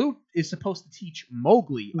 Baloo is supposed to teach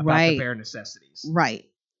Mowgli about the bare necessities. Right.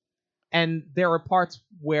 And there are parts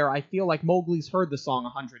where I feel like Mowgli's heard the song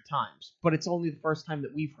 100 times, but it's only the first time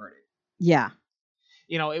that we've heard it. Yeah.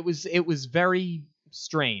 It was very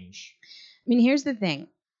strange. I mean, here's the thing.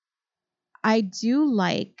 I do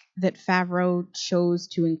like that Favreau chose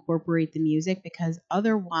to incorporate the music, because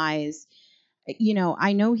otherwise,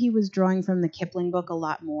 I know he was drawing from the Kipling book a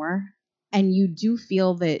lot more, and you do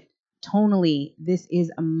feel that tonally this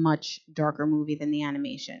is a much darker movie than the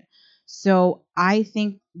animation. So I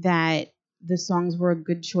think that the songs were a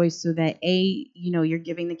good choice so that you're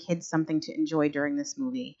giving the kids something to enjoy during this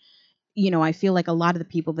movie. I feel like a lot of the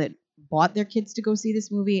people that bought their kids to go see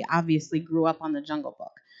this movie obviously grew up on the Jungle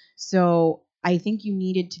Book. So I think you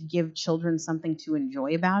needed to give children something to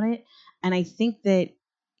enjoy about it. And I think that,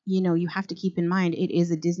 you have to keep in mind it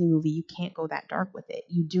is a Disney movie. You can't go that dark with it.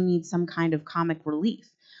 You do need some kind of comic relief.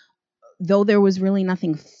 Though there was really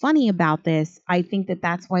nothing funny about this, I think that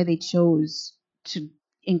that's why they chose to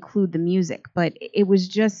include the music. But it was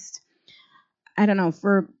just, I don't know,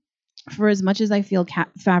 for as much as I feel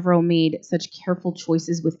Favreau made such careful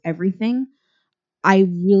choices with everything, I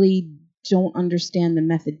really don't understand the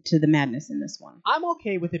method to the madness in this one. I'm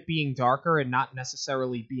okay with it being darker and not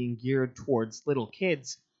necessarily being geared towards little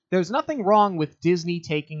kids. There's nothing wrong with Disney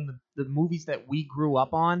taking the movies that we grew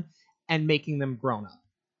up on and making them grown up.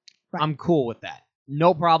 Right. I'm cool with that.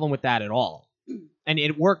 No problem with that at all. And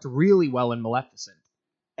it worked really well in Maleficent.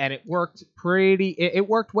 And it worked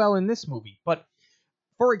well in this movie. But,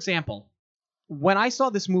 for example, when I saw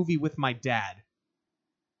this movie with my dad,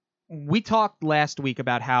 we talked last week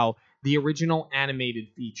about how the original animated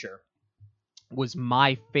feature was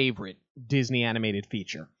my favorite Disney animated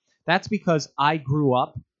feature. That's because I grew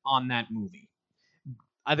up on that movie.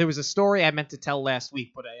 There was a story I meant to tell last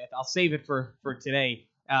week, but I'll save it for today.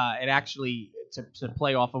 It actually, to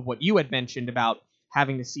play off of what you had mentioned about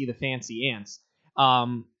having to see the fancy ants.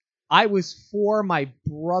 I was 4, my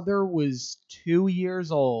brother was 2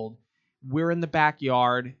 years old. We're in the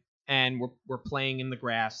backyard, and we're playing in the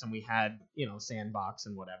grass, and we had, sandbox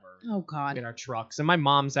and whatever. Oh, God. In our trucks. And my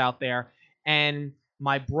mom's out there, and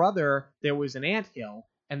my brother, there was an anthill,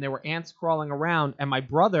 and there were ants crawling around, and my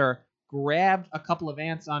brother grabbed a couple of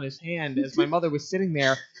ants on his hand as my mother was sitting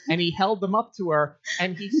there, and he held them up to her,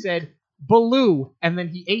 and he said, "Baloo," and then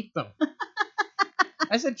he ate them.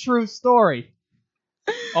 That's a true story.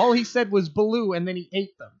 All he said was Baloo, and then he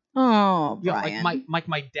ate them. Oh, Brian. Like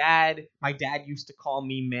my dad used to call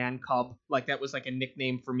me Man Cub. Like, that was like a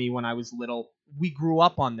nickname for me when I was little. We grew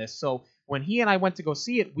up on this. So when he and I went to go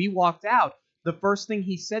see it, we walked out. The first thing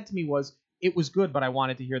he said to me was, "It was good, but I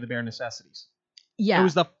wanted to hear the bare necessities." Yeah. It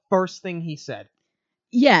was the first thing he said.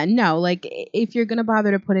 Yeah, no, like, if you're going to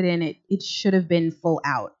bother to put it in, it should have been full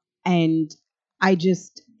out. And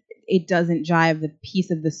it doesn't jive the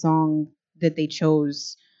piece of the song that they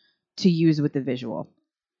chose to use with the visual.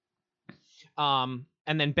 And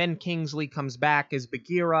then Ben Kingsley comes back as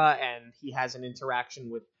Bagheera, and he has an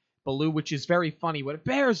interaction with Baloo, which is very funny. What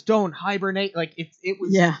bears don't hibernate. Like,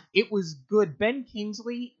 it was good. Ben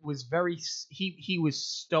Kingsley was he was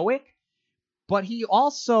stoic, but he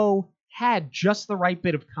also had just the right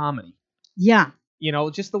bit of comedy. Yeah.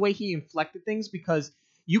 Just the way he inflected things, because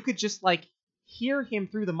you could just hear him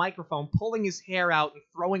through the microphone pulling his hair out and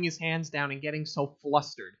throwing his hands down and getting so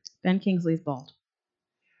flustered. Ben Kingsley's bald.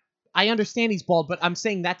 I understand he's bald, but I'm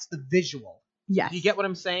saying that's the visual. Yes. You get what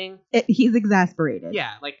I'm saying? He's exasperated.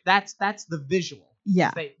 Yeah, like that's the visual.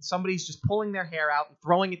 Yeah. Somebody's just pulling their hair out and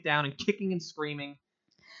throwing it down and kicking and screaming.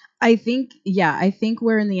 I think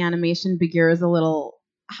where in the animation Bagheera's a little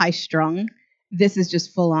high strung, this is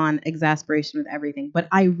just full on exasperation with everything. But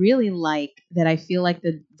I really like that. I feel like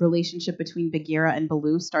the relationship between Bagheera and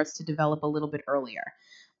Baloo starts to develop a little bit earlier.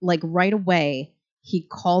 Like right away, he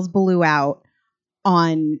calls Baloo out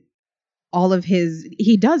on all of his.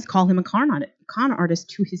 He does call him a con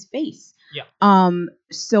artist to his face. Yeah.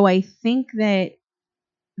 So I think that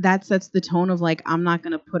sets the tone of like, I'm not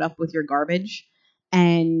gonna put up with your garbage.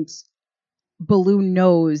 And Baloo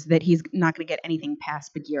knows that he's not going to get anything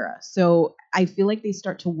past Bagheera. So I feel like they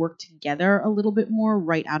start to work together a little bit more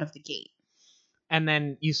right out of the gate. And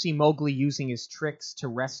then you see Mowgli using his tricks to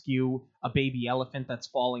rescue a baby elephant that's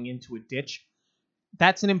falling into a ditch.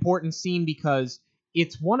 That's an important scene because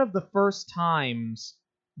it's one of the first times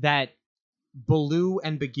that Baloo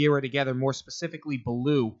and Bagheera together, more specifically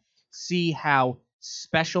Baloo, see how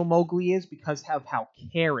special Mowgli is because of how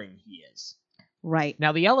caring he is. Right.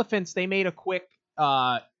 Now, the elephants, they made a quick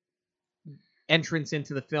entrance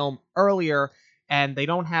into the film earlier, and they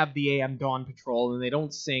don't have the AM Dawn Patrol, and they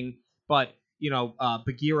don't sing, but,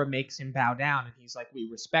 Bagheera makes him bow down, and he's like, we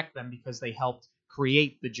respect them because they helped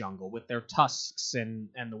create the jungle with their tusks and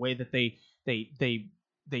the way that they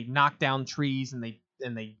knocked down trees and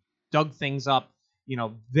they dug things up.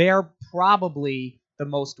 They're probably the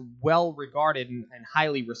most well-regarded and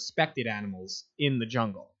highly respected animals in the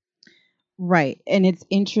jungle. Right. And it's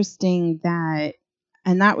interesting that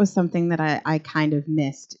was something that I kind of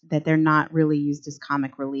missed, that they're not really used as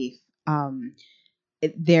comic relief.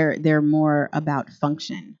 They're more about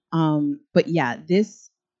function. But yeah, this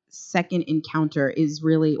second encounter is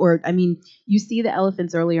really, you see the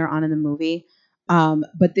elephants earlier on in the movie,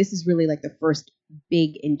 but this is really like the first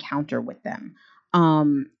big encounter with them.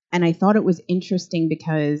 And I thought it was interesting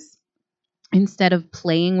because instead of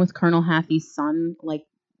playing with Colonel Hathie's son, like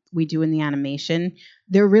we do in the animation,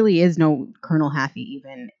 there really is no Colonel Hathie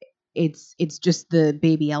even. It's just the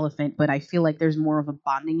baby elephant, but I feel like there's more of a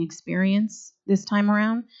bonding experience this time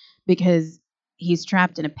around because he's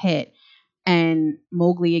trapped in a pit and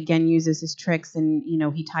Mowgli again uses his tricks and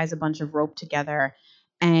he ties a bunch of rope together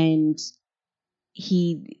and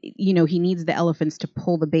he needs the elephants to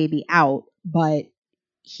pull the baby out, but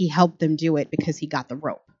he helped them do it because he got the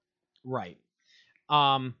rope. Right.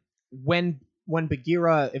 When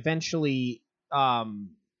Bagheera eventually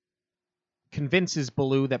convinces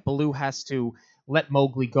Baloo that Baloo has to let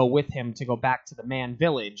Mowgli go with him to go back to the Man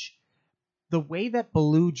Village, the way that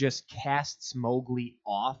Baloo just casts Mowgli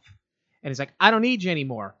off and is like, I don't need you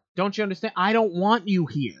anymore. Don't you understand? I don't want you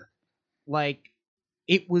here. Like,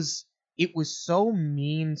 it was so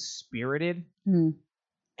mean-spirited.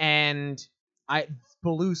 And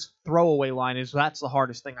Baloo's throwaway line is, that's the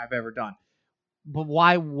hardest thing I've ever done. But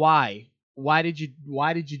why? Why did you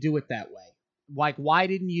do it that way? Like, why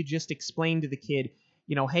didn't you just explain to the kid,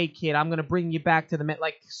 hey kid, I'm gonna bring you back to the men,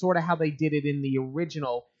 like sort of how they did it in the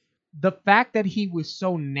original. The fact that he was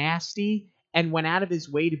so nasty and went out of his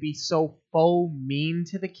way to be so faux mean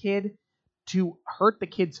to the kid, to hurt the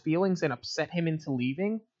kid's feelings and upset him into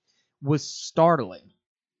leaving, was startling.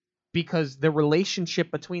 Because the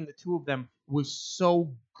relationship between the two of them was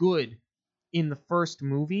so good in the first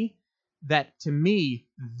movie that, to me,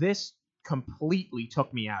 this completely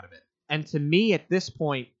took me out of it. And to me, at this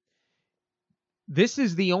point, this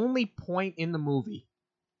is the only point in the movie,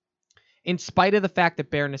 in spite of the fact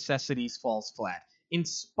that Bare Necessities falls flat, in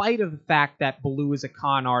spite of the fact that Baloo is a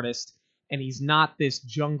con artist and he's not this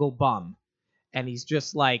jungle bum, and he's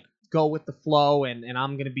just like, go with the flow and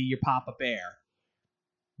I'm going to be your Papa Bear.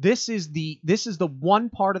 This is the one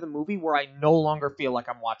part of the movie where I no longer feel like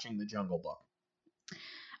I'm watching The Jungle Book.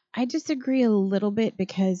 I disagree a little bit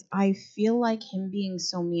because I feel like him being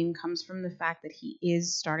so mean comes from the fact that he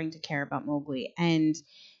is starting to care about Mowgli. And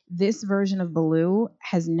this version of Baloo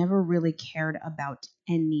has never really cared about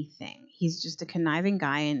anything. He's just a conniving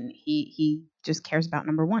guy and he just cares about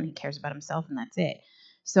number one. He cares about himself and that's it.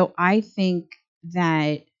 So I think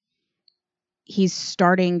that he's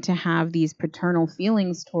starting to have these paternal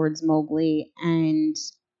feelings towards Mowgli and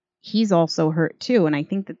he's also hurt too. And I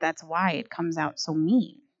think that that's why it comes out so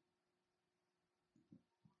mean.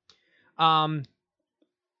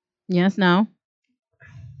 Yes, no.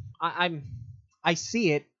 I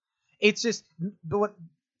see it. It's just the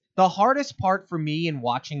hardest part for me in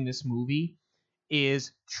watching this movie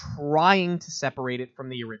is trying to separate it from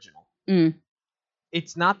the original.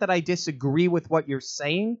 It's not that I disagree with what you're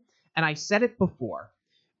saying, and I said it before.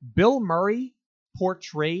 Bill Murray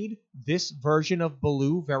portrayed this version of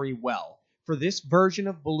Baloo very well for this version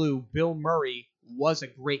of Baloo, Bill Murray was a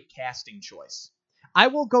great casting choice. I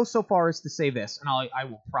will go so far as to say this, and I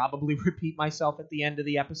will probably repeat myself at the end of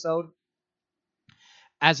the episode.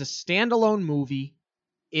 As a standalone movie,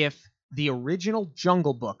 if the original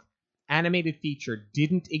Jungle Book animated feature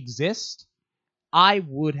didn't exist, I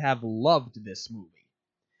would have loved this movie.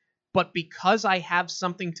 But because I have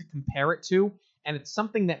something to compare it to, and it's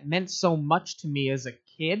something that meant so much to me as a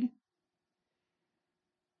kid,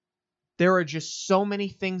 there are just so many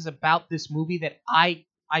things about this movie that I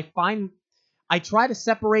find. I try to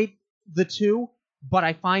separate the two, but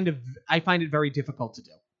I find it very difficult to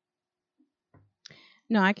do.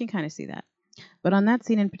 No, I can kind of see that. But on that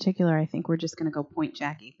scene in particular, I think we're just going to go point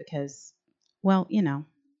Jackie because, well,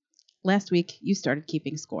 last week you started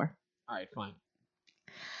keeping score. All right, fine.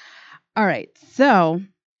 All right, so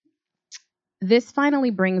this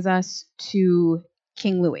finally brings us to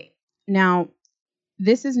King Louie. Now,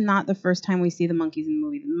 this is not the first time we see the monkeys in the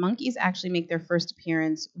movie. The monkeys actually make their first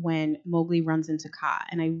appearance when Mowgli runs into Kaa.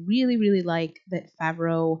 And I really, really like that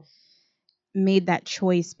Favreau made that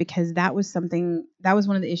choice because that was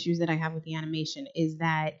one of the issues that I have with the animation is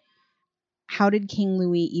that how did King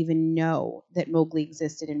Louie even know that Mowgli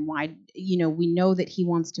existed and why, we know that he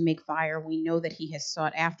wants to make fire. We know that he has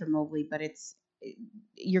sought after Mowgli, but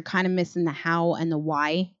you're kind of missing the how and the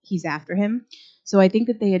why he's after him. So I think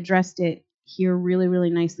that they addressed it here really, really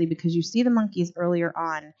nicely because you see the monkeys earlier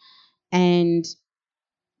on and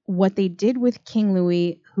what they did with King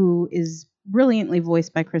Louie, who is brilliantly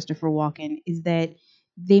voiced by Christopher Walken, is that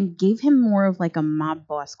they gave him more of like a mob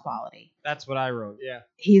boss quality. That's what I wrote, yeah.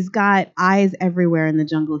 He's got eyes everywhere in the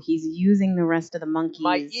jungle. He's using the rest of the monkeys.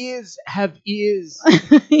 My ears have ears.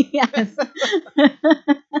 Yes.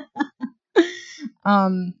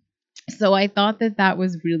 So I thought that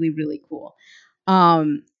was really, really cool.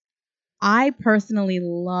 I personally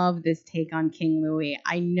love this take on King Louie.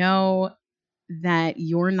 I know that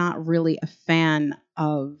you're not really a fan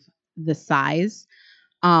of the size.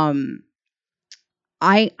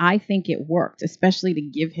 I think it worked, especially to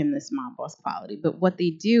give him this mob boss quality. But what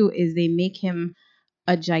they do is they make him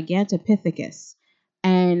a Gigantopithecus.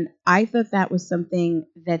 And I thought that was something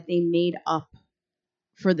that they made up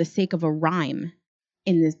for the sake of a rhyme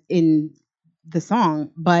in the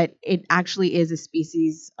song, but it actually is a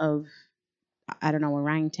species of, I don't know,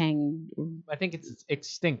 orangutan. I think it's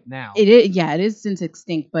extinct now. It is since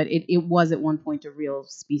extinct, but it was at one point a real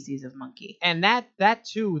species of monkey. And that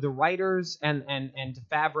too, the writers and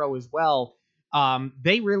Favreau as well,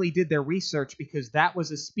 they really did their research because that was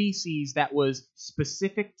a species that was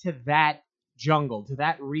specific to that jungle, to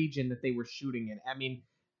that region that they were shooting in. I mean,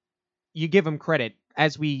 you give them credit.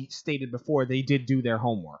 As we stated before, they did do their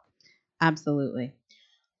homework. Absolutely.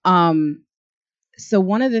 So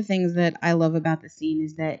one of the things that I love about the scene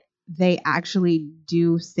is that they actually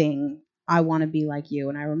do sing I Want to Be Like You.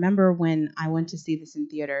 And I remember when I went to see this in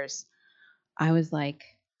theaters, I was like,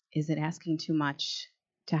 is it asking too much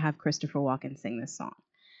to have Christopher Walken sing this song?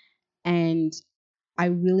 And I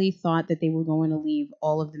really thought that they were going to leave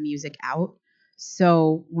all of the music out.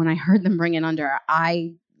 So when I heard them bring it under,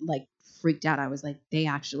 I freaked out. I was like, they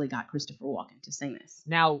actually got Christopher Walken to sing this.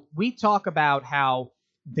 Now, we talk about how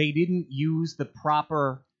they didn't use the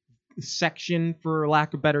proper section, for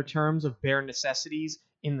lack of better terms, of bare necessities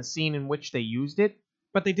in the scene in which they used it,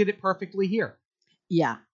 but they did it perfectly here.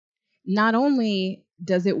 Yeah. Not only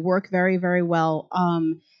does it work very, very well,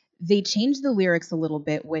 they changed the lyrics a little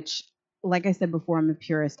bit, which, like I said before, I'm a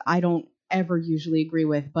purist. I don't ever usually agree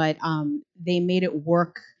with, but they made it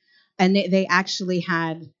work, and they actually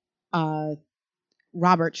had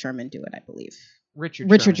Robert Sherman do it, I believe.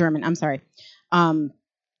 Richard Sherman. I'm sorry.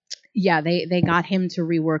 Yeah, they got him to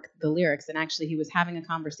rework the lyrics, and actually he was having a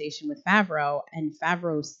conversation with Favreau, and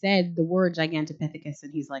Favreau said the word Gigantopithecus,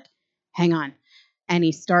 and he's like, hang on. And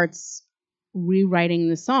he starts rewriting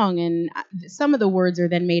the song, and some of the words are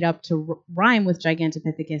then made up to rhyme with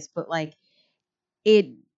Gigantopithecus, but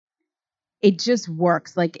it just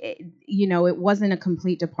works. It wasn't a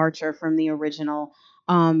complete departure from the original.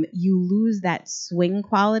 You lose that swing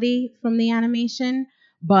quality from the animation,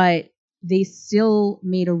 but they still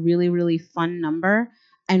made a really, really fun number.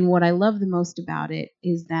 And what I love the most about it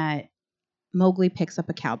is that Mowgli picks up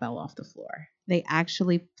a cowbell off the floor. They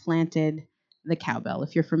actually planted the cowbell.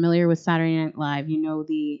 If you're familiar with Saturday Night Live, you know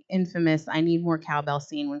the infamous I Need More Cowbell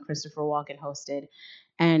scene when Christopher Walken hosted.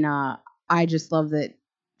 And I just love that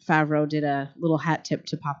Favreau did a little hat tip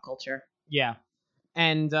to pop culture. Yeah.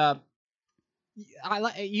 And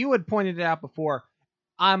you had pointed it out before.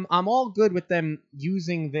 I'm all good with them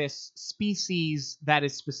using this species that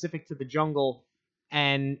is specific to the jungle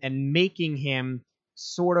and making him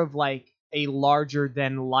sort of like a larger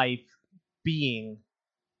than life being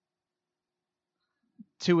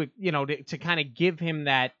to kind of give him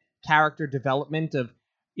that character development of,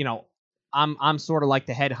 I'm sort of like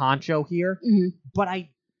the head honcho here. Mm-hmm. But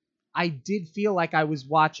I did feel like I was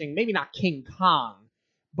watching, maybe not King Kong,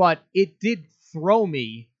 but it did throw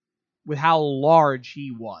me with how large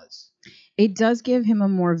he was. It does give him a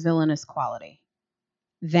more villainous quality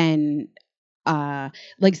than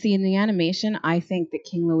see, in the animation, I think that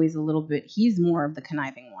King Louis is a little bit, he's more of the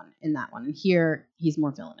conniving one in that one, and here he's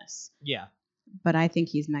more villainous. Yeah. But I think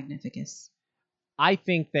he's Magnificus. I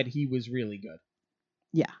think that he was really good.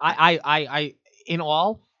 Yeah. I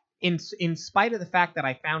in spite of the fact that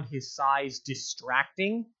I found his size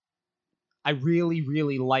distracting, I really,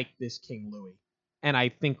 really liked this King Louis. And I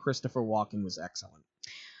think Christopher Walken was excellent.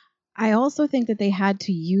 I also think that they had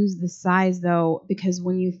to use the size, though, because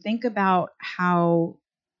when you think about how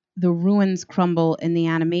the ruins crumble in the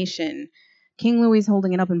animation, King Louis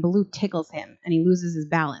holding it up and Baloo tickles him and he loses his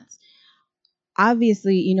balance.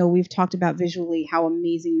 Obviously, we've talked about visually how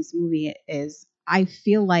amazing this movie is. I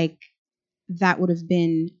feel like that would have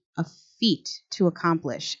been a feat to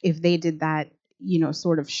accomplish if they did that,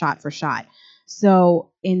 sort of shot for shot.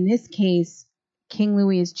 So in this case, King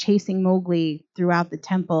Louis is chasing Mowgli throughout the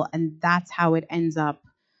temple, and that's how it ends up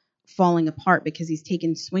falling apart, because he's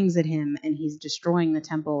taking swings at him and he's destroying the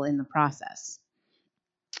temple in the process.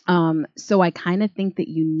 So I kind of think that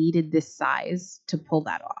you needed this size to pull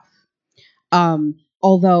that off.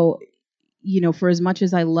 Although, for as much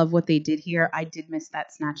as I love what they did here, I did miss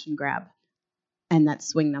that snatch and grab and that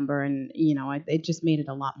swing number, and it just made it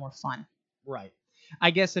a lot more fun. Right.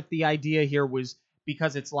 I guess if the idea here was,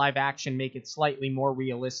 because it's live action, make it slightly more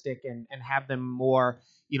realistic and have them more,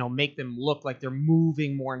 make them look like they're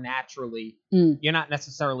moving more naturally. You're not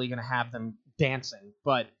necessarily going to have them dancing.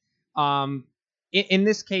 But in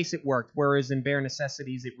this case, it worked. Whereas in Bare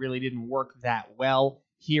Necessities, it really didn't work that well.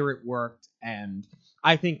 Here it worked. And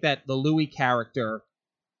I think that the Louis character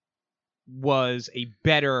was a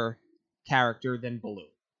better character than Baloo.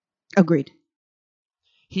 Agreed.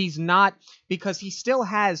 He's not, because he still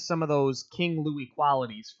has some of those King Louis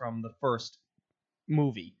qualities from the first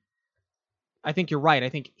movie. I think you're right. I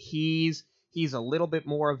think he's a little bit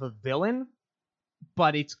more of a villain,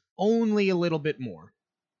 but it's only a little bit more.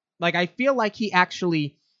 Like, I feel like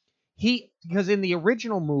because in the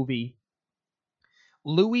original movie,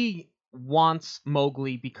 Louis wants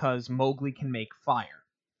Mowgli because Mowgli can make fire.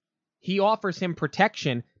 He offers him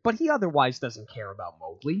protection, but he otherwise doesn't care about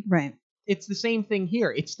Mowgli. Right. It's the same thing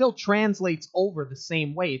here. It still translates over the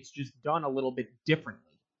same way. It's just done a little bit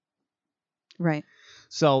differently. Right.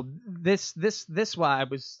 So this why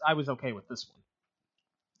I was okay with this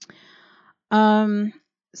one.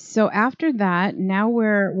 So after that, now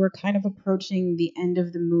we're kind of approaching the end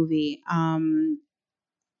of the movie.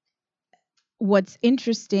 What's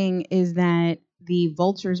interesting is that the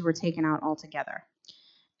vultures were taken out altogether.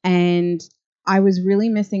 And I was really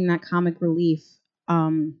missing that comic relief.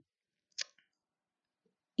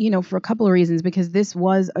 For a couple of reasons, because this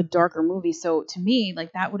was a darker movie. So to me,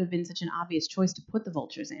 like, that would have been such an obvious choice to put the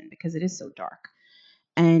vultures in, because it is so dark.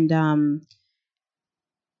 And,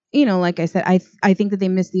 like I said, I think that they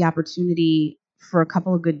missed the opportunity for a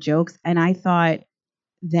couple of good jokes. And I thought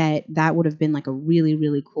that would have been like a really,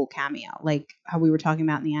 really cool cameo. Like how we were talking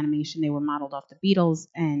about in the animation, they were modeled off the Beatles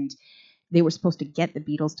and they were supposed to get the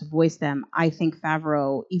Beatles to voice them. I think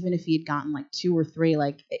Favreau, even if he had gotten like 2 or 3,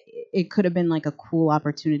 like it could have been like a cool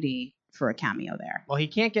opportunity for a cameo there. Well, he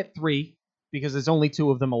can't get 3 because there's only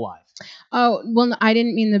 2 of them alive. Oh, well, no, I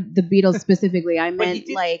didn't mean the Beatles specifically. I meant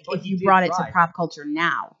if you brought it to pop culture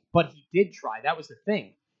now. But he did try. That was the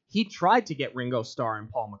thing. He tried to get Ringo Starr and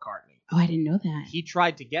Paul McCartney. Oh, I didn't know that. He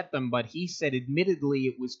tried to get them, but he said admittedly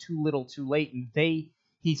it was too little too late, and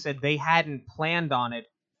he said they hadn't planned on it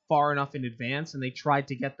far enough in advance, and they tried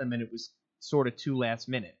to get them, and it was sort of too last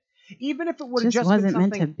minute. Even if it would have just wasn't been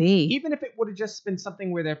something, meant to be. Even if it would have just been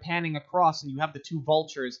something where they're panning across and you have the 2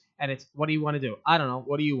 vultures, and it's, what do you want to do? I don't know.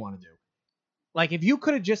 What do you want to do? Like, if you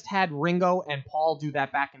could have just had Ringo and Paul do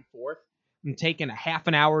that back and forth and taken a half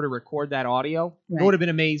an hour to record that audio, It would have been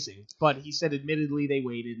amazing. But he said admittedly they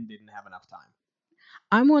waited and didn't have enough time.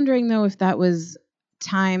 I'm wondering, though, if that was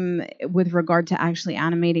time with regard to actually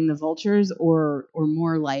animating the vultures, or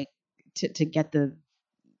more like to get them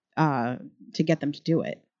to do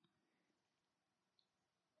it.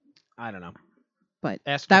 I don't know. But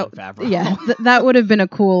ask Jon Favreau. Yeah, that would have been a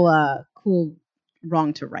cool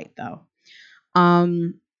wrong to right, though.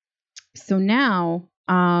 So now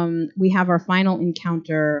we have our final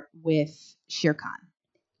encounter with Shere Khan.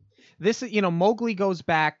 This, Mowgli goes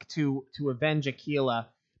back to avenge Akela,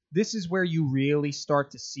 this is where you really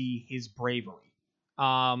start to see his bravery.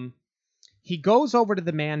 He goes over to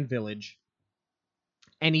the man village,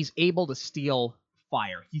 and he's able to steal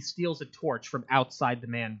fire. He steals a torch from outside the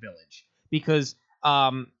man village because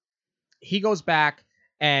he goes back,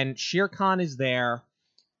 and Shere Khan is there,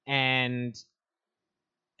 and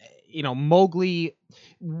Mowgli.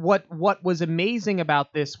 What was amazing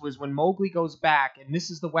about this was when Mowgli goes back, and this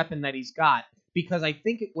is the weapon that he's got, because I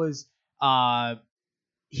think it was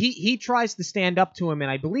he tries to stand up to him, and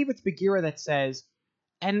I believe it's Bagheera that says,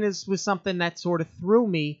 and this was something that sort of threw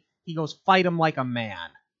me. He goes, "Fight him like a man."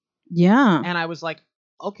 Yeah. And I was like,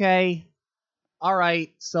 okay, all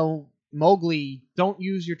right, so Mowgli, don't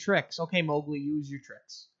use your tricks. Okay, Mowgli, use your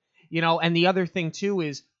tricks. And the other thing, too,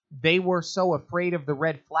 is they were so afraid of the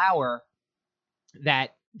red flower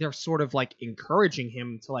that they're sort of, like, encouraging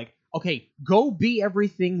him to, like, okay, go be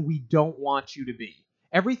everything we don't want you to be.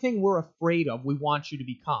 Everything we're afraid of, we want you to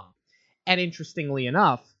become. And interestingly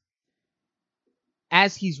enough,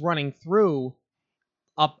 as he's running through,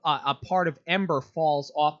 a part of ember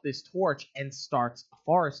falls off this torch and starts a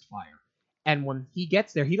forest fire. And when he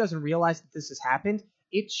gets there, he doesn't realize that this has happened.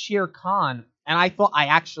 It's Shere Khan. And I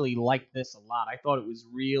actually liked this a lot. I thought it was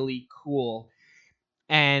really cool.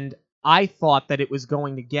 And I thought that it was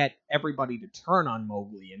going to get everybody to turn on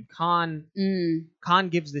Mowgli. And Khan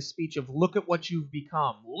gives this speech of, look at what you've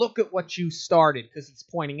become. Look at what you started. Because he's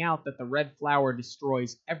pointing out that the red flower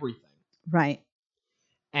destroys everything. Right.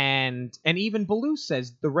 And even Baloo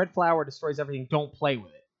says the red flower destroys everything. Don't play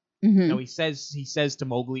with it. Mm-hmm. He says to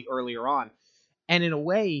Mowgli earlier on, and in a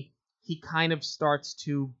way, he kind of starts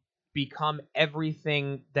to become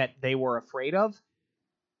everything that they were afraid of.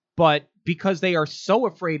 But because they are so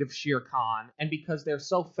afraid of Shere Khan, and because they're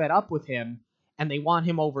so fed up with him, and they want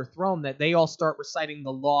him overthrown, that they all start reciting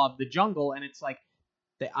the law of the jungle, and it's like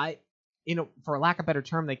for lack of a better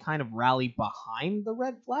term, they kind of rally behind the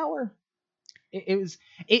red flower. It's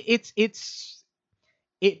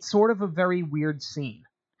sort of a very weird scene.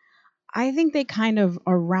 I think they kind of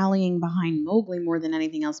are rallying behind Mowgli more than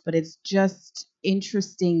anything else, but it's just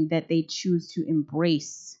interesting that they choose to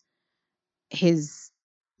embrace his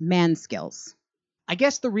man skills. I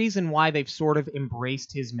guess the reason why they've sort of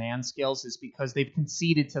embraced his man skills is because they've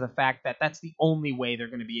conceded to the fact that that's the only way they're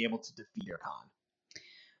going to be able to defeat Shere Khan.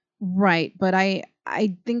 Right, but I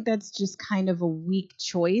think that's just kind of a weak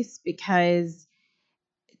choice because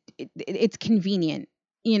it's convenient.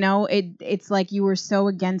 It's like you were so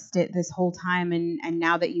against it this whole time, and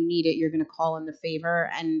now that you need it, you're going to call in the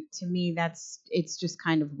favor. And to me, it's just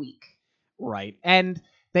kind of weak. Right, and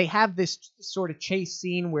they have this sort of chase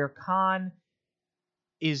scene where Khan,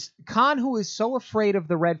 who is so afraid of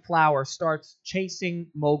the red flower, starts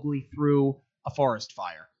chasing Mowgli through a forest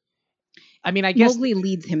fire. I mean, I guess Mowgli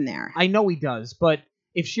leads him there. I know he does, but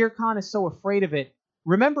if Shere Khan is so afraid of it,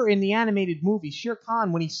 remember in the animated movie, Shere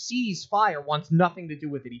Khan, when he sees fire, wants nothing to do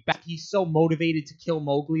with it. He's so motivated to kill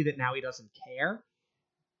Mowgli that now he doesn't care.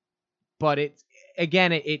 But it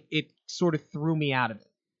sort of threw me out of it.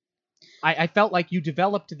 I felt like you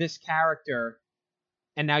developed this character,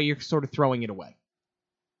 and now you're sort of throwing it away.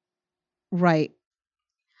 Right.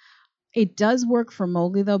 It does work for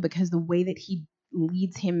Mowgli, though, because the way that he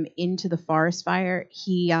leads him into the forest fire,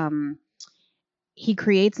 he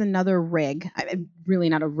creates another rig. Really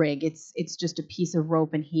not a rig. It's just a piece of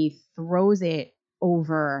rope, and he throws it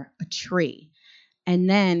over a tree, and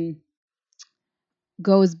then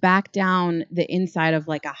goes back down the inside of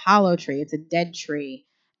like a hollow tree. It's a dead tree,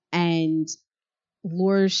 and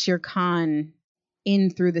lures Shere Khan in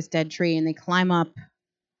through this dead tree, and they climb up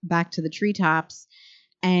back to the treetops,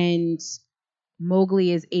 and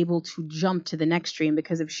Mowgli is able to jump to the next tree, and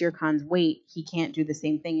because of Shere Khan's weight, he can't do the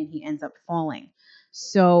same thing, and he ends up falling.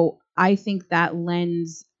 So I think that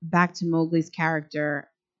lends back to Mowgli's character,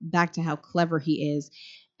 back to how clever he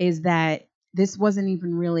is that this wasn't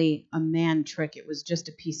even really a man trick. It was just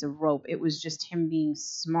a piece of rope. It was just him being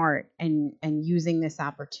smart and using this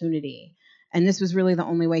opportunity. And this was really the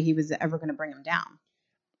only way he was ever going to bring him down.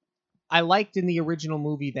 I liked in the original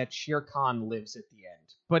movie that Shere Khan lives at the end,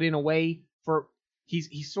 but in a way,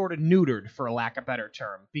 he's sort of neutered, for lack of a better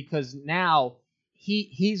term, because now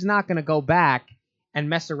he's not going to go back and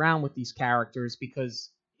mess around with these characters because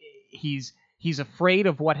he's afraid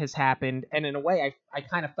of what has happened, and in a way, I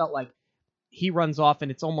kind of felt like he runs off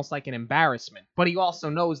and it's almost like an embarrassment, but he also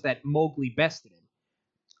knows that Mowgli bested him.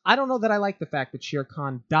 I don't know that I like the fact that Shere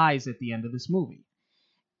Khan dies at the end of this movie.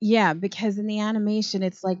 Yeah, because in the animation,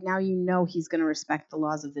 it's like now you know he's going to respect the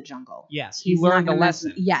laws of the jungle. Yes, he learned a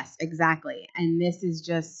lesson. Yes, exactly. And this is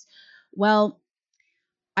just, well,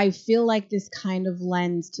 I feel like this kind of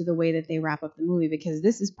lends to the way that they wrap up the movie, because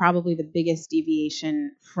this is probably the biggest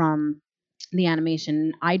deviation from the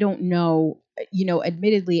animation. I don't know,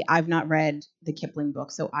 admittedly, I've not read the Kipling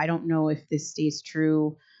book, so I don't know if this stays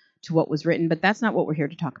true to what was written, but that's not what we're here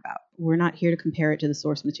to talk about. We're not here to compare it to the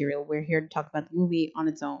source material. We're here to talk about the movie on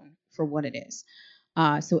its own for what it is.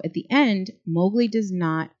 So at the end, Mowgli does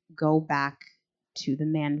not go back to the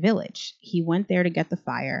man village. He went there to get the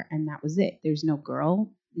fire, and that was it. There's no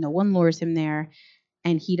girl, no one lures him there,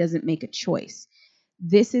 and he doesn't make a choice.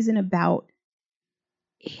 This isn't about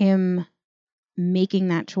him making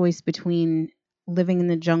that choice between living in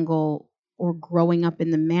the jungle or growing up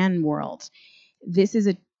in the man world. This is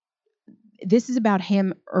about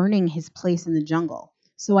him earning his place in the jungle.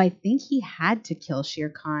 So I think he had to kill Shere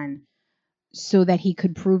Khan so that he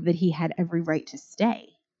could prove that he had every right to stay.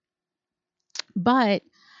 But,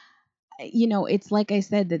 it's like I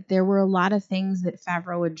said, that there were a lot of things that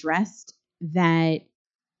Favreau addressed that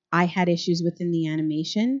I had issues with in the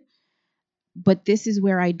animation. But this is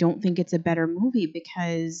where I don't think it's a better movie,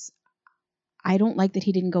 because I don't like that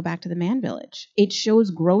he didn't go back to the man village. It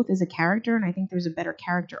shows growth as a character, and I think there's a better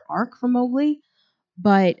character arc for Mowgli,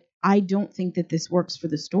 but I don't think that this works for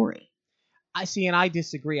the story. I see, and I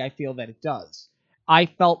disagree. I feel that it does. I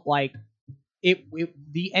felt like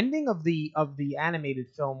the ending of the animated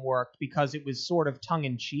film worked because it was sort of tongue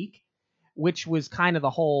in cheek, which was kind of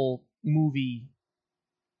the whole movie,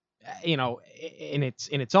 in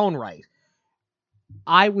its own right.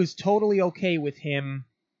 I was totally okay with him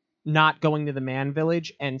not going to the man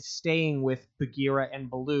village and staying with Bagheera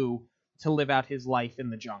and Baloo to live out his life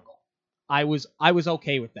in the jungle. I was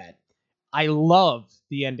okay with that. I love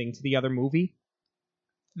the ending to the other movie.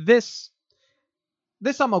 This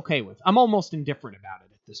I'm okay with. I'm almost indifferent about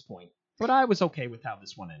it at this point, but I was okay with how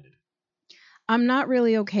this one ended. I'm not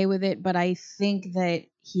really okay with it, but I think that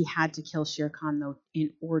he had to kill Shere Khan, though,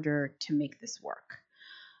 in order to make this work.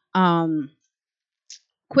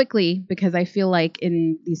 Quickly, because I feel like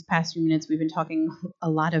in these past few minutes we've been talking a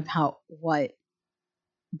lot about what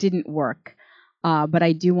didn't work, but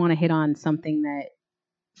I do want to hit on something that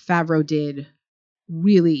Favreau did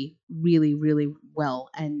really, really, really well,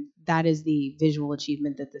 and that is the visual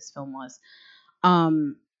achievement that this film was.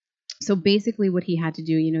 So basically what he had to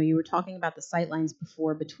do, you were talking about the sightlines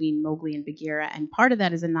before between Mowgli and Bagheera, and part of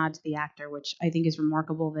that is a nod to the actor, which I think is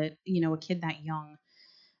remarkable that, a kid that young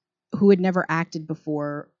who had never acted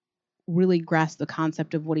before really grasped the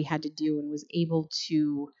concept of what he had to do and was able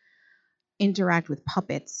to interact with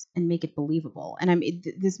puppets and make it believable. And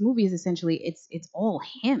this movie is essentially it's all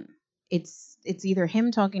him. It's either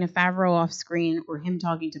him talking to Favreau off screen or him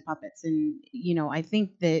talking to puppets. And I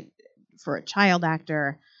think that for a child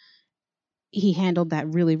actor, he handled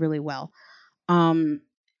that really, really well.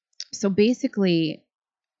 So basically,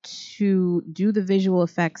 to do the visual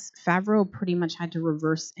effects, Favreau pretty much had to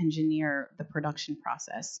reverse engineer the production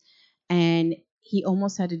process. And he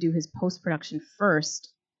almost had to do his post-production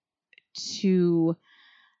first to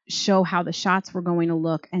show how the shots were going to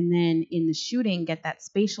look, and then in the shooting get that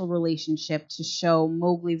spatial relationship to show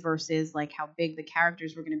Mowgli versus like how big the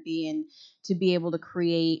characters were going to be, and to be able to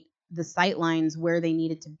create the sight lines where they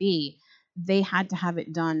needed to be. They had to have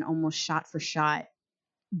it done almost shot for shot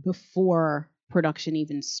before production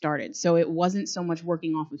even started. So it wasn't so much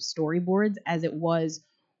working off of storyboards as it was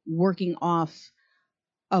working off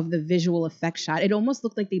of the visual effects shot. It almost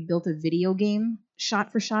looked like they built a video game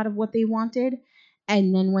shot for shot of what they wanted.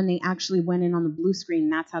 And then when they actually went in on the blue screen,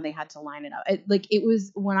 that's how they had to line it up. It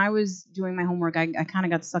was when I was doing my homework, I kind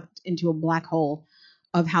of got sucked into a black hole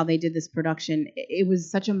of how they did this production. It was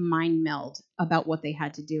such a mind meld about what they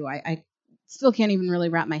had to do. I still can't even really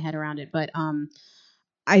wrap my head around it, but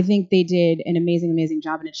I think they did an amazing, amazing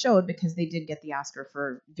job, and it showed because they did get the Oscar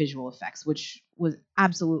for visual effects, which was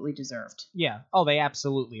absolutely deserved. Yeah. Oh, they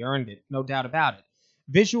absolutely earned it. No doubt about it.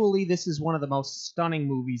 Visually, this is one of the most stunning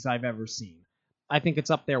movies I've ever seen. I think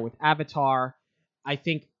it's up there with Avatar. I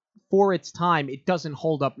think for its time, it doesn't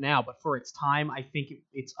hold up now, but for its time, I think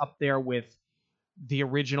it's up there with the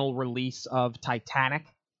original release of Titanic.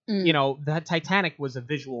 That Titanic was a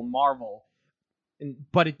visual marvel,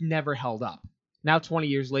 but it never held up. Now, 20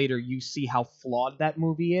 years later, you see how flawed that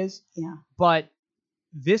movie is. Yeah. But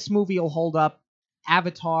this movie will hold up.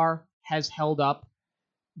 Avatar has held up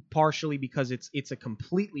partially because it's a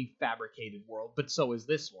completely fabricated world, but so is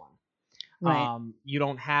this one. Right. You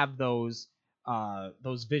don't have those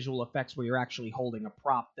visual effects where you're actually holding a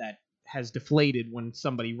prop that has deflated when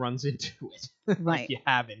somebody runs into it. Right. Like you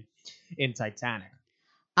have in Titanic.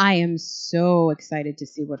 I am so excited to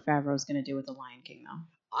see what Favreau's going to do with The Lion King, though.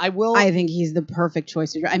 I think he's the perfect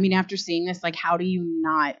choice. I mean, after seeing this, like, how do you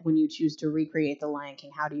not, when you choose to recreate The Lion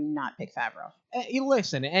King, how do you not pick Favreau?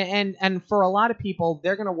 Listen, and for a lot of people,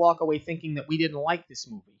 they're going to walk away thinking that we didn't like this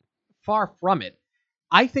movie. Far from it.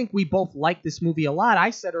 I think we both like this movie a lot.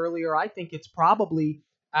 I said earlier, I think it's probably,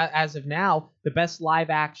 as of now, the best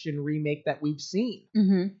live-action remake that we've seen.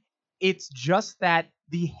 Mm-hmm. It's just that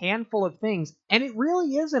the handful of things, and it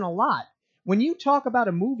really isn't a lot. When you talk about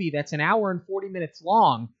a movie that's an hour and 40 minutes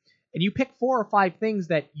long, and you pick 4 or 5 things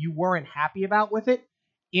that you weren't happy about with it,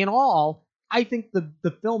 in all, I think the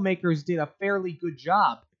filmmakers did a fairly good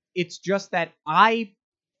job. It's just that I,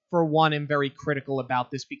 for one, am very critical about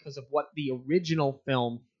this because of what the original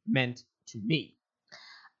film meant to me.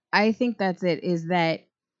 I think that's it, is that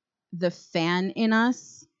the fan in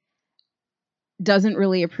us doesn't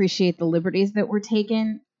really appreciate the liberties that were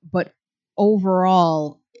taken, but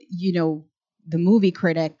overall, you know, the movie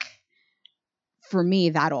critic, for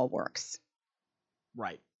me, that all works.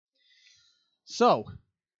 Right. So,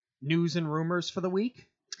 news and rumors for the week?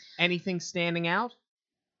 Anything standing out?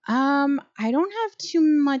 I don't have too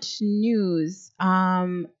much news,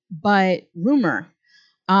 but rumor.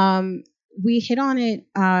 We hit on it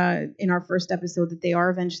in our first episode that they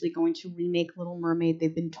are eventually going to remake Little Mermaid.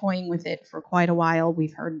 They've been toying with it for quite a while.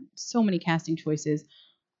 We've heard so many casting choices.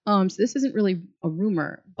 So this isn't really a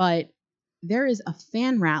rumor, but there is a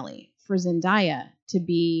fan rally for Zendaya to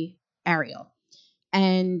be Ariel.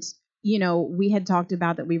 And, you know, we had talked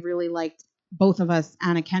about that we really liked, both of us,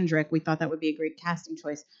 Anna Kendrick. We thought that would be a great casting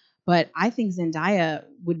choice. But I think Zendaya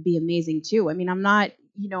would be amazing, too. I mean, I'm not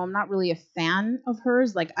really a fan of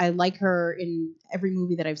hers. Like, I like her in every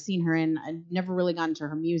movie that I've seen her in. I've never really gotten to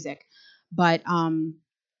her music. But,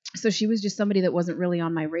 so she was just somebody that wasn't really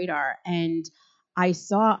on my radar. And I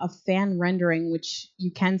saw a fan rendering, which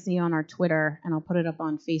you can see on our Twitter, and I'll put it up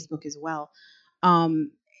on Facebook as well.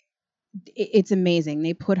 It's amazing.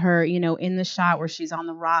 They put her, you know, in the shot where she's on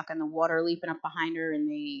the rock and the water leaping up behind her, and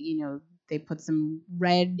they put some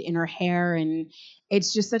red in her hair, and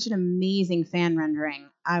it's just such an amazing fan rendering.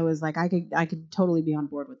 I was like, I could totally be on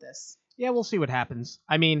board with this. Yeah, we'll see what happens.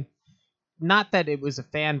 I mean, not that it was a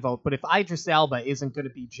fan vote, but if Idris Elba isn't going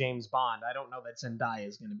to be James Bond, I don't know that Zendaya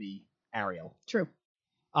is going to be Ariel. True.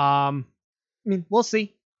 I mean, we'll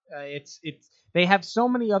see. They have so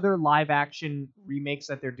many other live action remakes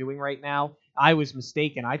that they're doing right now. I was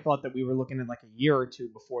mistaken. I thought that we were looking at like a year or two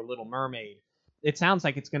before Little Mermaid. It sounds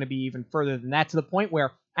like it's going to be even further than that, to the point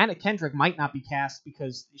where Anna Kendrick might not be cast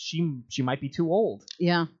because she might be too old.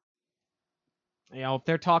 Yeah. You know, if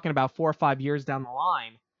they're talking about 4 or 5 years down the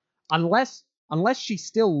line, unless she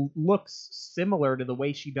still looks similar to the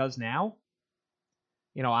way she does now,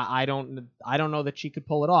 you know, I don't know that she could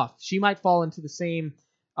pull it off. She might fall into the same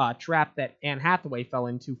trap that Anne Hathaway fell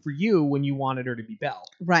into for you when you wanted her to be Belle.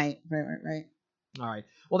 Right. All right.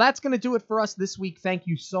 Well, that's going to do it for us this week. Thank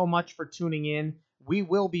you so much for tuning in. We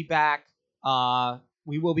will be back.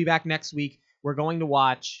 Next week. We're going to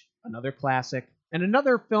watch another classic and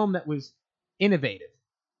another film that was innovative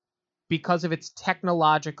because of its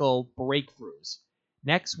technological breakthroughs.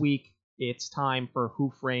 Next week, it's time for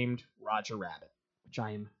Who Framed Roger Rabbit, which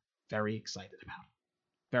I am very excited about.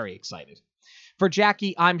 Very excited. For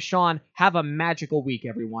Jackie, I'm Sean. Have a magical week,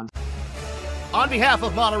 everyone. On behalf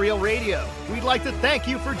of Monoreel Radio, we'd like to thank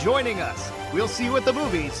you for joining us. We'll see you at the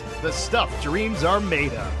movies, the stuff dreams are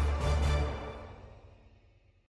made of.